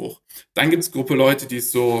wahnsinnig hoch. Dann gibt es Gruppe Leute, die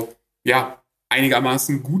ist so ja,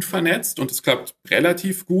 einigermaßen gut vernetzt und es klappt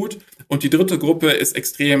relativ gut. Und die dritte Gruppe ist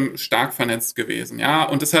extrem stark vernetzt gewesen, ja.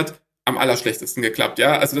 Und das hat am allerschlechtesten geklappt,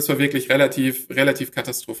 ja. Also das war wirklich relativ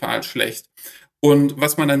katastrophal schlecht. Und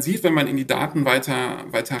was man dann sieht, wenn man in die Daten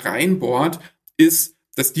weiter reinbohrt, ist,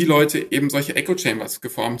 dass die Leute eben solche Echo Chambers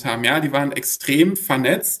geformt haben. Ja, die waren extrem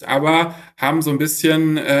vernetzt, aber haben so ein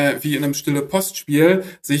bisschen wie in einem Stille-Post-Spiel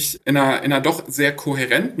sich in einer doch sehr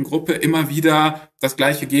kohärenten Gruppe immer wieder das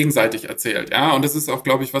Gleiche gegenseitig erzählt. Ja, und das ist auch,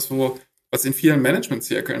 glaube ich, was in vielen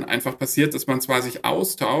Management-Zirkeln einfach passiert, dass man zwar sich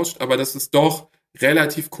austauscht, aber dass es doch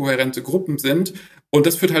relativ kohärente Gruppen sind. Und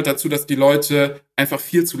das führt halt dazu, dass die Leute einfach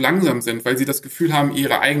viel zu langsam sind, weil sie das Gefühl haben,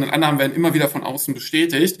 ihre eigenen Annahmen werden immer wieder von außen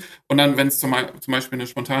bestätigt. Und dann, wenn es zum Beispiel eine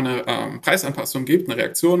spontane Preisanpassung gibt, eine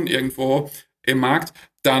Reaktion irgendwo im Markt,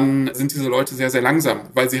 dann sind diese Leute sehr, sehr langsam,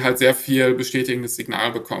 weil sie halt sehr viel bestätigendes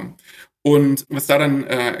Signal bekommen. Und was da dann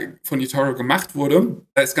von eToro gemacht wurde,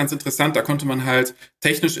 ist ganz interessant. Da konnte man halt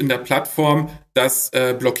technisch in der Plattform das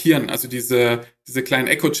blockieren, also diese kleinen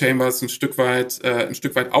Echo Chambers ein Stück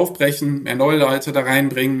weit aufbrechen, mehr neue Leute da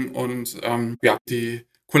reinbringen und die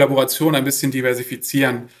Kollaboration ein bisschen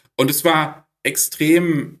diversifizieren. Und es war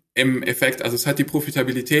extrem im Effekt, also es hat die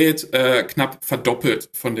Profitabilität knapp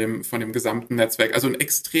verdoppelt von dem gesamten Netzwerk, also ein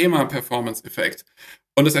extremer Performance-Effekt.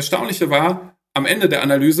 Und das Erstaunliche war, am Ende der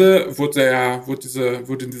Analyse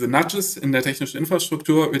wurden diese Nudges in der technischen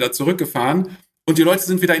Infrastruktur wieder zurückgefahren und die Leute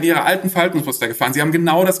sind wieder in ihre alten Verhaltensmuster gefahren. Sie haben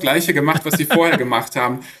genau das Gleiche gemacht, was sie vorher gemacht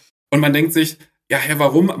haben. Und man denkt sich, ja,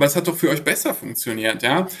 warum? Aber es hat doch für euch besser funktioniert,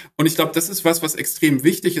 ja? Und ich glaube, das ist was extrem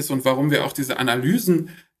wichtig ist und warum wir auch diese Analysen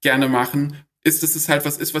gerne machen, ist, dass es halt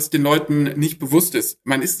was ist, was den Leuten nicht bewusst ist.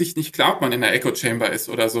 Man ist sich nicht klar, ob man in der Echo Chamber ist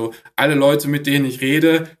oder so. Alle Leute, mit denen ich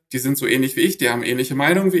rede, die sind so ähnlich wie ich, die haben ähnliche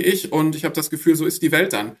Meinungen wie ich und ich habe das Gefühl, so ist die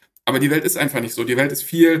Welt dann. Aber die Welt ist einfach nicht so. Die Welt ist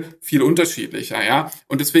viel, viel unterschiedlicher, ja.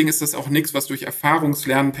 Und deswegen ist das auch nichts, was durch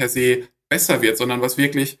Erfahrungslernen per se besser wird, sondern was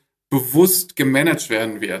wirklich bewusst gemanagt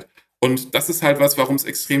werden wird. Und das ist halt warum es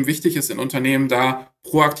extrem wichtig ist, in Unternehmen da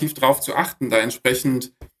proaktiv drauf zu achten, da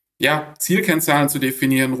entsprechend Zielkennzahlen zu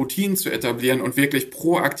definieren, Routinen zu etablieren und wirklich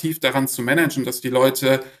proaktiv daran zu managen, dass die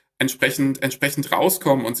Leute entsprechend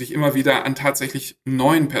rauskommen und sich immer wieder an tatsächlich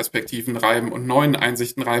neuen Perspektiven reiben und neuen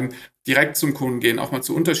Einsichten reiben, direkt zum Kunden gehen, auch mal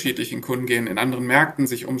zu unterschiedlichen Kunden gehen, in anderen Märkten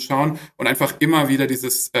sich umschauen und einfach immer wieder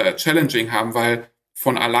dieses Challenging haben, weil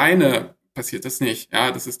von alleine passiert das nicht.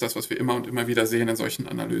 Ja, das ist das, was wir immer und immer wieder sehen in solchen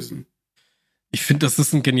Analysen. Ich finde, das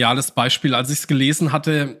ist ein geniales Beispiel. Als ich es gelesen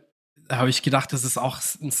hatte, habe ich gedacht, das ist auch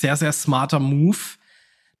ein sehr, sehr smarter Move,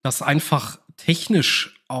 das einfach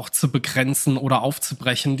technisch auch zu begrenzen oder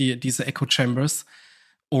aufzubrechen, diese Echo Chambers,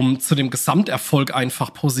 um zu dem Gesamterfolg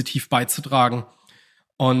einfach positiv beizutragen.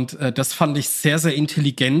 Und das fand ich sehr, sehr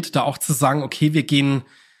intelligent, da auch zu sagen, okay, wir gehen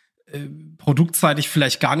produktseitig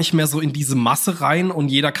vielleicht gar nicht mehr so in diese Masse rein und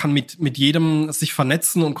jeder kann mit jedem sich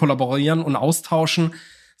vernetzen und kollaborieren und austauschen,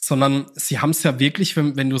 sondern sie haben es ja wirklich,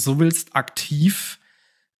 wenn du so willst, aktiv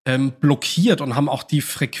blockiert und haben auch die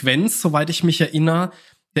Frequenz, soweit ich mich erinnere,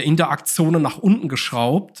 der Interaktionen nach unten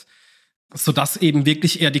geschraubt, sodass eben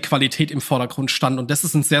wirklich eher die Qualität im Vordergrund stand. Und das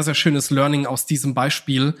ist ein sehr, sehr schönes Learning aus diesem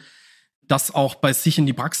Beispiel, das auch bei sich in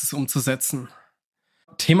die Praxis umzusetzen.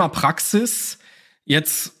 Thema Praxis.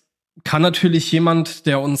 Jetzt kann natürlich jemand,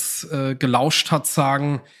 der uns gelauscht hat,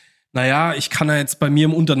 sagen, naja, ich kann ja jetzt bei mir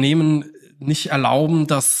im Unternehmen nicht erlauben,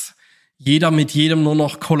 dass jeder mit jedem nur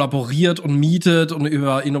noch kollaboriert und mietet und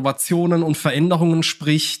über Innovationen und Veränderungen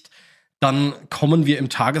spricht, dann kommen wir im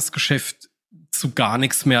Tagesgeschäft zu gar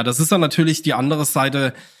nichts mehr. Das ist ja natürlich die andere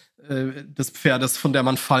Seite des Pferdes, von der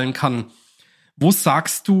man fallen kann. Wo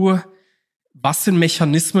sagst du, was sind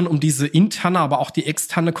Mechanismen, um diese interne, aber auch die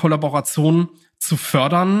externe Kollaboration zu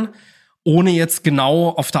fördern, ohne jetzt genau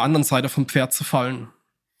auf der anderen Seite vom Pferd zu fallen?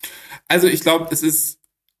 Also ich glaube,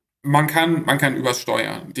 man kann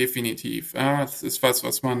übersteuern, definitiv. Ja, das ist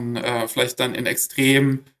was man vielleicht dann in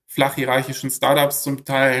extrem flach hierarchischen Startups zum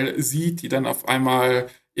Teil sieht, die dann auf einmal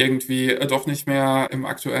irgendwie doch nicht mehr im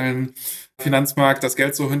aktuellen Finanzmarkt das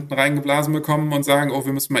Geld so hinten reingeblasen bekommen und sagen, oh,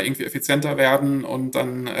 wir müssen mal irgendwie effizienter werden und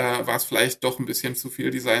dann war es vielleicht doch ein bisschen zu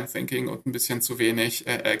viel Design Thinking und ein bisschen zu wenig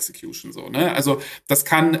Execution so, ne? Also das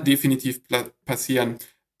kann definitiv passieren.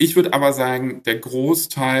 Ich würde aber sagen, der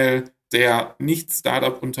Großteil der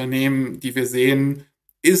Nicht-Startup-Unternehmen, die wir sehen,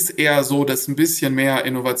 ist eher so, dass ein bisschen mehr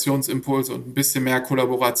Innovationsimpuls und ein bisschen mehr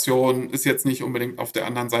Kollaboration ist jetzt nicht unbedingt auf der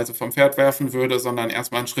anderen Seite vom Pferd werfen würde, sondern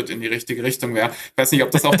erstmal ein Schritt in die richtige Richtung wäre. Ich weiß nicht,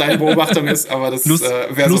 ob das auch deine Beobachtung ist, aber das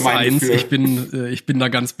wäre so mein Gefühl. Ich bin da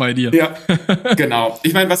ganz bei dir. Ja, genau.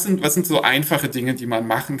 Ich meine, was sind so einfache Dinge, die man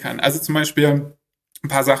machen kann? Also zum Beispiel ein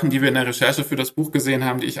paar Sachen, die wir in der Recherche für das Buch gesehen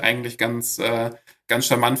haben, die ich eigentlich ganz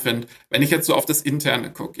charmant finde. Wenn ich jetzt so auf das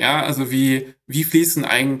Interne gucke, ja, also wie fließen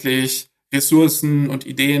eigentlich Ressourcen und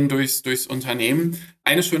Ideen durchs Unternehmen?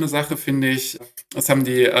 Eine schöne Sache finde ich, das haben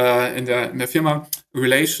die in der Firma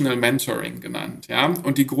Relational Mentoring genannt, ja.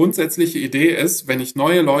 Und die grundsätzliche Idee ist, wenn ich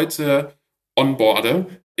neue Leute onboarde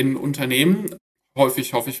in Unternehmen,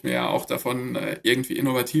 häufig hoffe ich mir ja auch davon irgendwie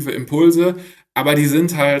innovative Impulse, aber die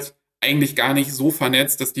sind halt eigentlich gar nicht so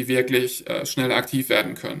vernetzt, dass die wirklich schnell aktiv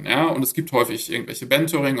werden können. Ja? Und es gibt häufig irgendwelche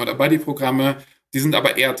Mentoring- oder Buddy-Programme, die sind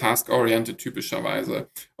aber eher task-oriented typischerweise.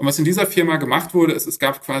 Und was in dieser Firma gemacht wurde, ist, es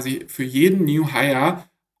gab quasi für jeden New Hire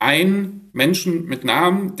einen Menschen mit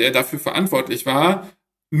Namen, der dafür verantwortlich war,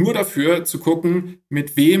 nur dafür zu gucken,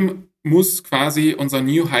 mit wem muss quasi unser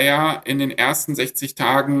New Hire in den ersten 60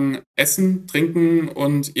 Tagen essen, trinken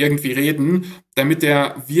und irgendwie reden, damit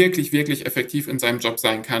der wirklich, wirklich effektiv in seinem Job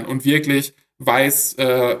sein kann und wirklich weiß,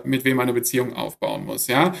 mit wem man eine Beziehung aufbauen muss,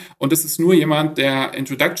 ja. Und es ist nur jemand, der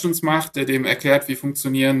Introductions macht, der dem erklärt, wie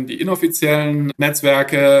funktionieren die inoffiziellen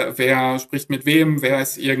Netzwerke, wer spricht mit wem, wer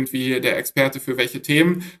ist irgendwie der Experte für welche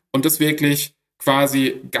Themen und das wirklich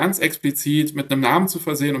quasi ganz explizit mit einem Namen zu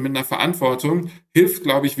versehen und mit einer Verantwortung, hilft,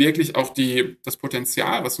 glaube ich, wirklich auch das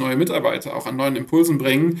Potenzial, was neue Mitarbeiter auch an neuen Impulsen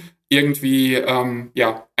bringen, irgendwie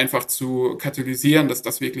einfach zu katalysieren, dass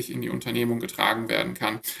das wirklich in die Unternehmung getragen werden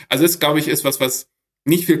kann. Also es, glaube ich, ist was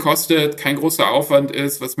nicht viel kostet, kein großer Aufwand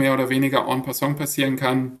ist, was mehr oder weniger en passant passieren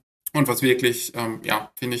kann und was wirklich,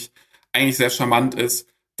 finde ich, eigentlich sehr charmant ist,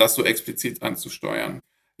 das so explizit anzusteuern.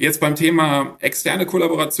 Jetzt beim Thema externe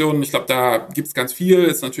Kollaborationen, ich glaube, da gibt es ganz viel,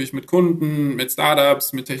 ist natürlich mit Kunden, mit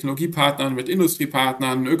Startups, mit Technologiepartnern, mit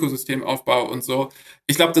Industriepartnern, Ökosystemaufbau und so.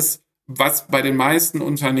 Ich glaube, das, was bei den meisten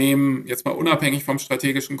Unternehmen, jetzt mal unabhängig vom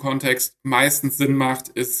strategischen Kontext, meistens Sinn macht,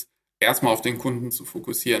 ist erstmal auf den Kunden zu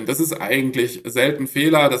fokussieren. Das ist eigentlich selten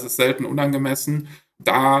Fehler, das ist selten unangemessen.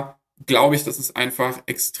 Da glaube ich, dass es einfach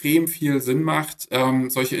extrem viel Sinn macht,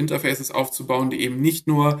 solche Interfaces aufzubauen, die eben nicht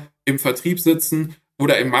nur im Vertrieb sitzen,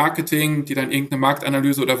 oder im Marketing, die dann irgendeine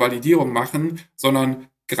Marktanalyse oder Validierung machen, sondern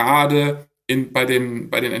gerade bei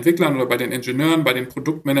den Entwicklern oder bei den Ingenieuren, bei den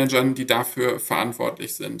Produktmanagern, die dafür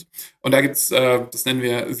verantwortlich sind. Und da gibt's, das nennen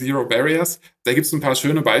wir Zero Barriers, da gibt's ein paar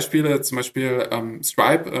schöne Beispiele, zum Beispiel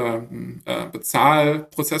Stripe,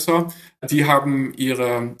 Bezahlprozessor, die haben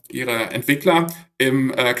ihre Entwickler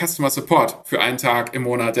im Customer Support für einen Tag im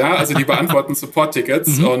Monat, ja, also die beantworten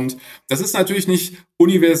Support-Tickets und das ist natürlich nicht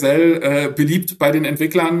universell beliebt bei den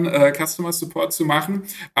Entwicklern, Customer Support zu machen,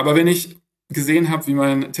 aber wenn ich gesehen habe, wie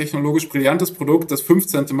mein technologisch brillantes Produkt das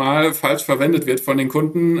 15. Mal falsch verwendet wird von den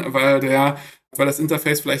Kunden, weil das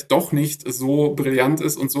Interface vielleicht doch nicht so brillant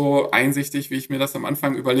ist und so einsichtig, wie ich mir das am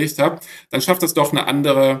Anfang überlegt habe, dann schafft das doch eine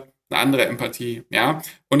andere Empathie, ja.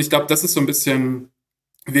 Und ich glaube, das ist so ein bisschen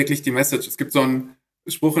wirklich die Message. Es gibt so einen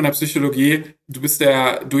Spruch in der Psychologie, du bist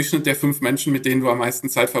der Durchschnitt der 5 Menschen, mit denen du am meisten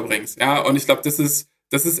Zeit verbringst, ja. Und ich glaube, das ist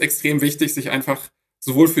extrem wichtig, sich einfach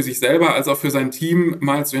sowohl für sich selber als auch für sein Team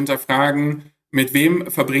mal zu hinterfragen, mit wem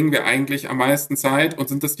verbringen wir eigentlich am meisten Zeit und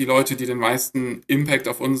sind das die Leute, die den meisten Impact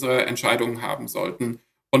auf unsere Entscheidungen haben sollten.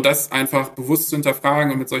 Und das einfach bewusst zu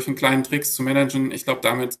hinterfragen und mit solchen kleinen Tricks zu managen, ich glaube,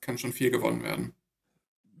 damit kann schon viel gewonnen werden.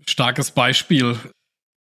 Starkes Beispiel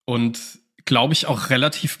und glaube ich auch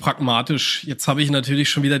relativ pragmatisch. Jetzt habe ich natürlich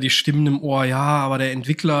schon wieder die Stimmen im Ohr, ja, aber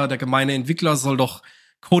der gemeine Entwickler soll doch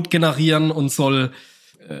Code generieren und soll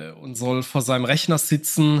vor seinem Rechner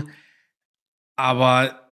sitzen.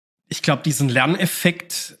 Aber ich glaube, diesen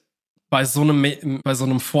Lerneffekt bei so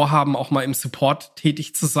einem Vorhaben auch mal im Support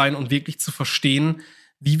tätig zu sein und wirklich zu verstehen,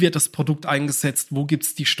 wie wird das Produkt eingesetzt, wo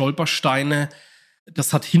gibt's die Stolpersteine,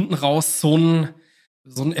 das hat hinten raus so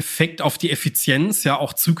einen Effekt auf die Effizienz, ja,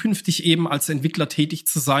 auch zukünftig eben als Entwickler tätig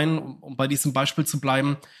zu sein, um bei diesem Beispiel zu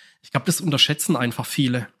bleiben. Ich glaube, das unterschätzen einfach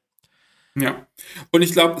viele. Ja, und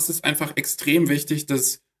ich glaube, es ist einfach extrem wichtig,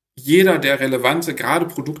 dass jeder, der relevante, gerade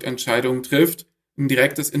Produktentscheidungen trifft, ein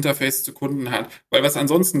direktes Interface zu Kunden hat. Weil was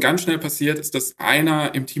ansonsten ganz schnell passiert, ist, dass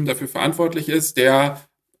einer im Team dafür verantwortlich ist,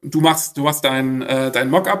 du machst dein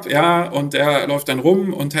Mockup, ja, und der läuft dann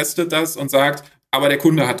rum und testet das und sagt, aber der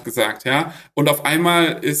Kunde hat gesagt, ja. Und auf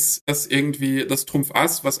einmal ist das irgendwie das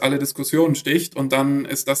Trumpfass, was alle Diskussionen sticht und dann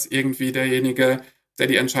ist das irgendwie derjenige, der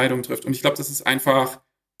die Entscheidung trifft. Und ich glaube, das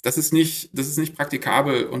ist nicht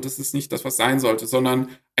praktikabel und das ist nicht das, was sein sollte, sondern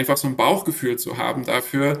einfach so ein Bauchgefühl zu haben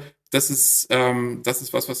dafür, das ist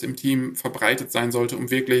was im Team verbreitet sein sollte, um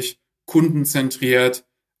wirklich kundenzentriert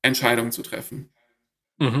Entscheidungen zu treffen.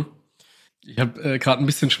 Mhm. Ich habe gerade ein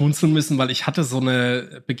bisschen schmunzeln müssen, weil ich hatte so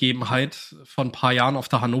eine Begebenheit vor ein paar Jahren auf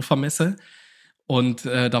der Hannover Messe und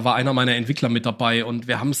da war einer meiner Entwickler mit dabei und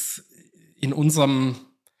wir haben es in unserem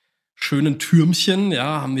schönen Türmchen,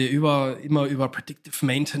 ja, haben wir immer über Predictive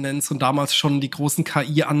Maintenance und damals schon die großen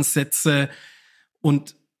KI-Ansätze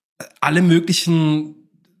und alle möglichen,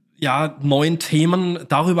 ja, neuen Themen,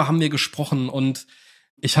 darüber haben wir gesprochen. Und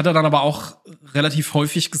ich hatte dann aber auch relativ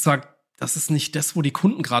häufig gesagt, das ist nicht das, wo die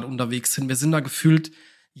Kunden gerade unterwegs sind. Wir sind da gefühlt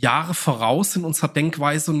Jahre voraus in unserer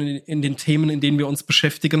Denkweise und in den Themen, in denen wir uns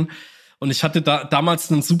beschäftigen. Und ich hatte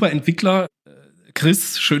damals einen super Entwickler,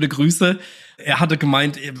 Chris, schöne Grüße. Er hatte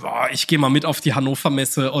gemeint, ich gehe mal mit auf die Hannover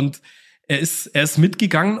Messe, und er ist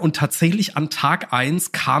mitgegangen, und tatsächlich an Tag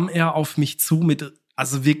 1 kam er auf mich zu mit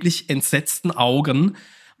also wirklich entsetzten Augen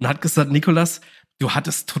und hat gesagt, Nikolas, du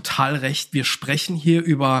hattest total recht, wir sprechen hier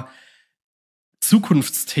über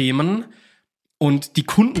Zukunftsthemen, und die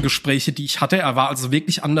Kundengespräche, die ich hatte, er war also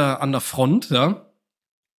wirklich an der Front, ja,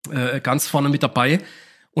 ganz vorne mit dabei,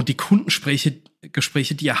 und die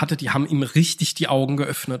Kundengespräche, die er hatte, die haben ihm richtig die Augen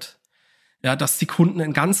geöffnet. Ja, dass die Kunden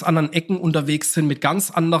in ganz anderen Ecken unterwegs sind, mit ganz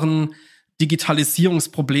anderen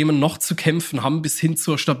Digitalisierungsproblemen noch zu kämpfen haben, bis hin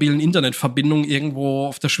zur stabilen Internetverbindung irgendwo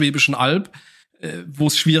auf der Schwäbischen Alb, wo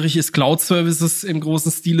es schwierig ist, Cloud-Services im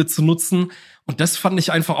großen Stile zu nutzen. Und das fand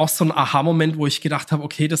ich einfach auch so ein Aha-Moment, wo ich gedacht habe,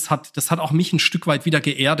 okay, das hat auch mich ein Stück weit wieder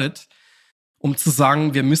geerdet, um zu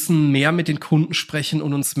sagen, wir müssen mehr mit den Kunden sprechen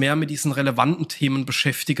und uns mehr mit diesen relevanten Themen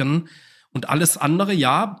beschäftigen. Und alles andere,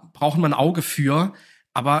 ja, brauchen wir ein Auge für,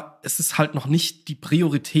 aber es ist halt noch nicht die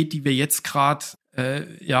Priorität, die wir jetzt gerade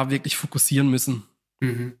wirklich fokussieren müssen.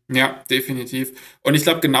 Ja, definitiv. Und ich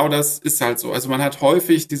glaube, genau das ist halt so. Also man hat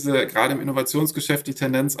häufig gerade im Innovationsgeschäft, die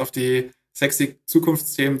Tendenz, auf die sexy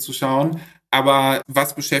Zukunftsthemen zu schauen. Aber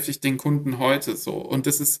was beschäftigt den Kunden heute so? Und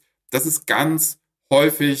das ist ganz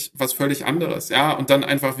häufig was völlig anderes, ja. Und dann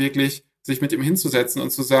einfach wirklich sich mit ihm hinzusetzen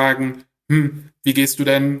und zu sagen, wie gehst du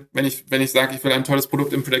denn, wenn ich sage, ich will ein tolles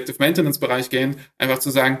Produkt im Predictive Maintenance Bereich gehen, einfach zu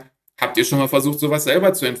sagen, habt ihr schon mal versucht, sowas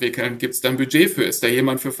selber zu entwickeln? Gibt es da ein Budget für? Ist da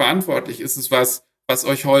jemand für verantwortlich? Ist es was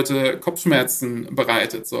euch heute Kopfschmerzen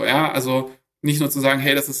bereitet? So, ja, also nicht nur zu sagen,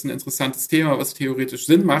 hey, das ist ein interessantes Thema, was theoretisch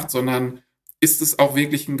Sinn macht, sondern ist es auch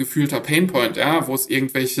wirklich ein gefühlter Painpoint, ja, wo es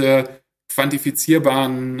irgendwelche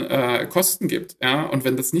quantifizierbaren Kosten gibt, ja? Und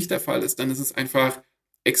wenn das nicht der Fall ist, dann ist es einfach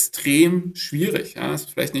extrem schwierig, ja, es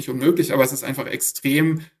ist vielleicht nicht unmöglich, aber es ist einfach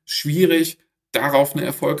extrem schwierig, darauf eine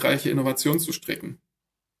erfolgreiche Innovation zu stricken.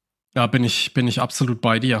 Ja, bin ich absolut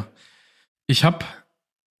bei dir. Ich habe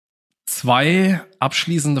 2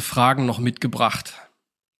 abschließende Fragen noch mitgebracht.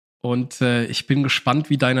 Und ich bin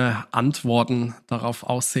gespannt, wie deine Antworten darauf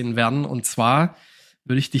aussehen werden. Und zwar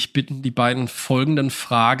würde ich dich bitten, die beiden folgenden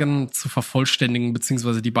Fragen zu vervollständigen,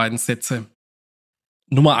 beziehungsweise die beiden Sätze.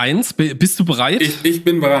 Nummer 1, bist du bereit? Ich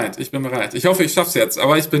bin bereit. Ich hoffe, ich schaff's jetzt,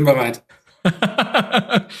 aber ich bin bereit.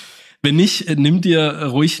 Wenn nicht, nimm dir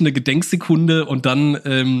ruhig eine Gedenksekunde und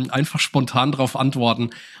dann einfach spontan darauf antworten.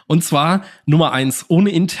 Und zwar Nummer 1,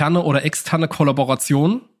 ohne interne oder externe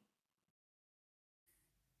Kollaboration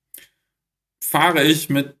fahre ich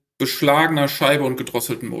mit beschlagener Scheibe und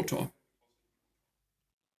gedrosseltem Motor.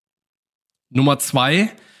 Nummer 2,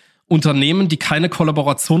 Unternehmen, die keine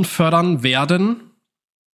Kollaboration fördern, werden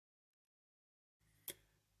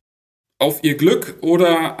auf ihr Glück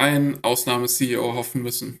oder ein Ausnahme-CEO hoffen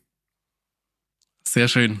müssen. Sehr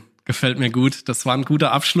schön. Gefällt mir gut. Das war ein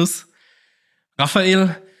guter Abschluss.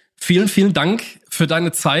 Raphael, vielen, vielen Dank für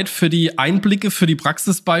deine Zeit, für die Einblicke, für die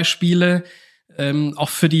Praxisbeispiele, auch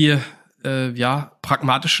für die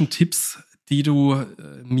pragmatischen Tipps, die du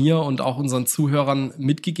mir und auch unseren Zuhörern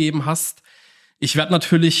mitgegeben hast. Ich werde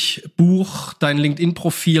natürlich Buch, dein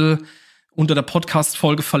LinkedIn-Profil unter der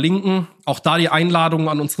Podcast-Folge verlinken. Auch da die Einladung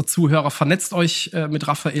an unsere Zuhörer. Vernetzt euch mit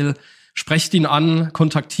Raphael, sprecht ihn an,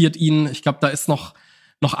 kontaktiert ihn. Ich glaube, da ist noch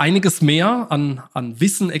einiges mehr an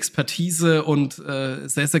Wissen, Expertise und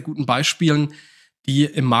sehr, sehr guten Beispielen, die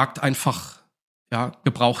im Markt einfach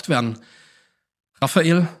gebraucht werden.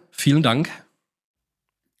 Raphael, vielen Dank.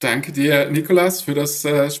 Danke dir, Nikolas, für das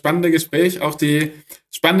spannende Gespräch, auch die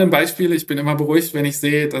spannenden Beispiele. Ich bin immer beruhigt, wenn ich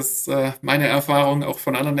sehe, dass meine Erfahrungen auch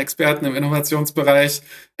von anderen Experten im Innovationsbereich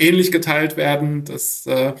ähnlich geteilt werden. Das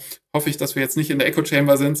hoffe ich, dass wir jetzt nicht in der Echo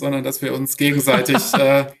Chamber sind, sondern dass wir uns gegenseitig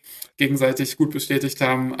gut bestätigt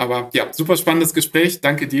haben. Aber ja, super spannendes Gespräch.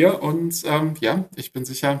 Danke dir und ich bin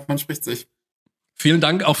sicher, man spricht sich. Vielen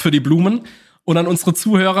Dank auch für die Blumen und an unsere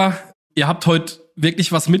Zuhörer. Ihr habt heute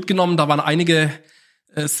wirklich was mitgenommen. Da waren einige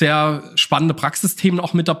sehr spannende Praxisthemen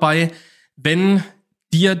auch mit dabei. Wenn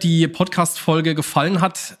dir die Podcast-Folge gefallen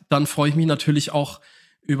hat, dann freue ich mich natürlich auch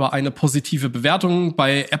über eine positive Bewertung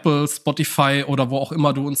bei Apple, Spotify oder wo auch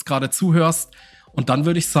immer du uns gerade zuhörst. Und dann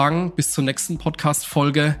würde ich sagen, bis zur nächsten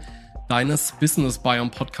Podcast-Folge deines Business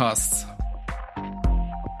Biome Podcasts.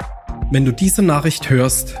 Wenn du diese Nachricht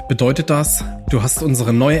hörst, bedeutet das, du hast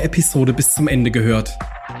unsere neue Episode bis zum Ende gehört.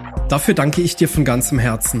 Dafür danke ich dir von ganzem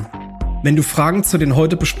Herzen. Wenn du Fragen zu den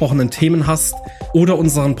heute besprochenen Themen hast oder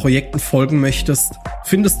unseren Projekten folgen möchtest,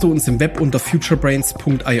 findest du uns im Web unter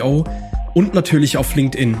futurebrains.io und natürlich auf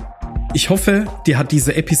LinkedIn. Ich hoffe, dir hat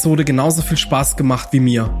diese Episode genauso viel Spaß gemacht wie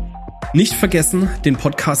mir. Nicht vergessen, den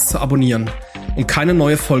Podcast zu abonnieren, um keine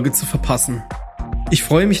neue Folge zu verpassen. Ich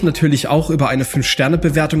freue mich natürlich auch über eine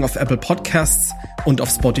 5-Sterne-Bewertung auf Apple Podcasts und auf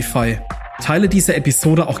Spotify. Teile diese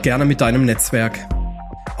Episode auch gerne mit deinem Netzwerk.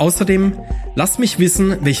 Außerdem, lass mich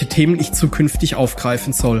wissen, welche Themen ich zukünftig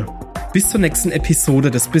aufgreifen soll. Bis zur nächsten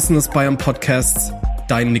Episode des Business Biome Podcasts.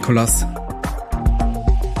 Dein Nikolas.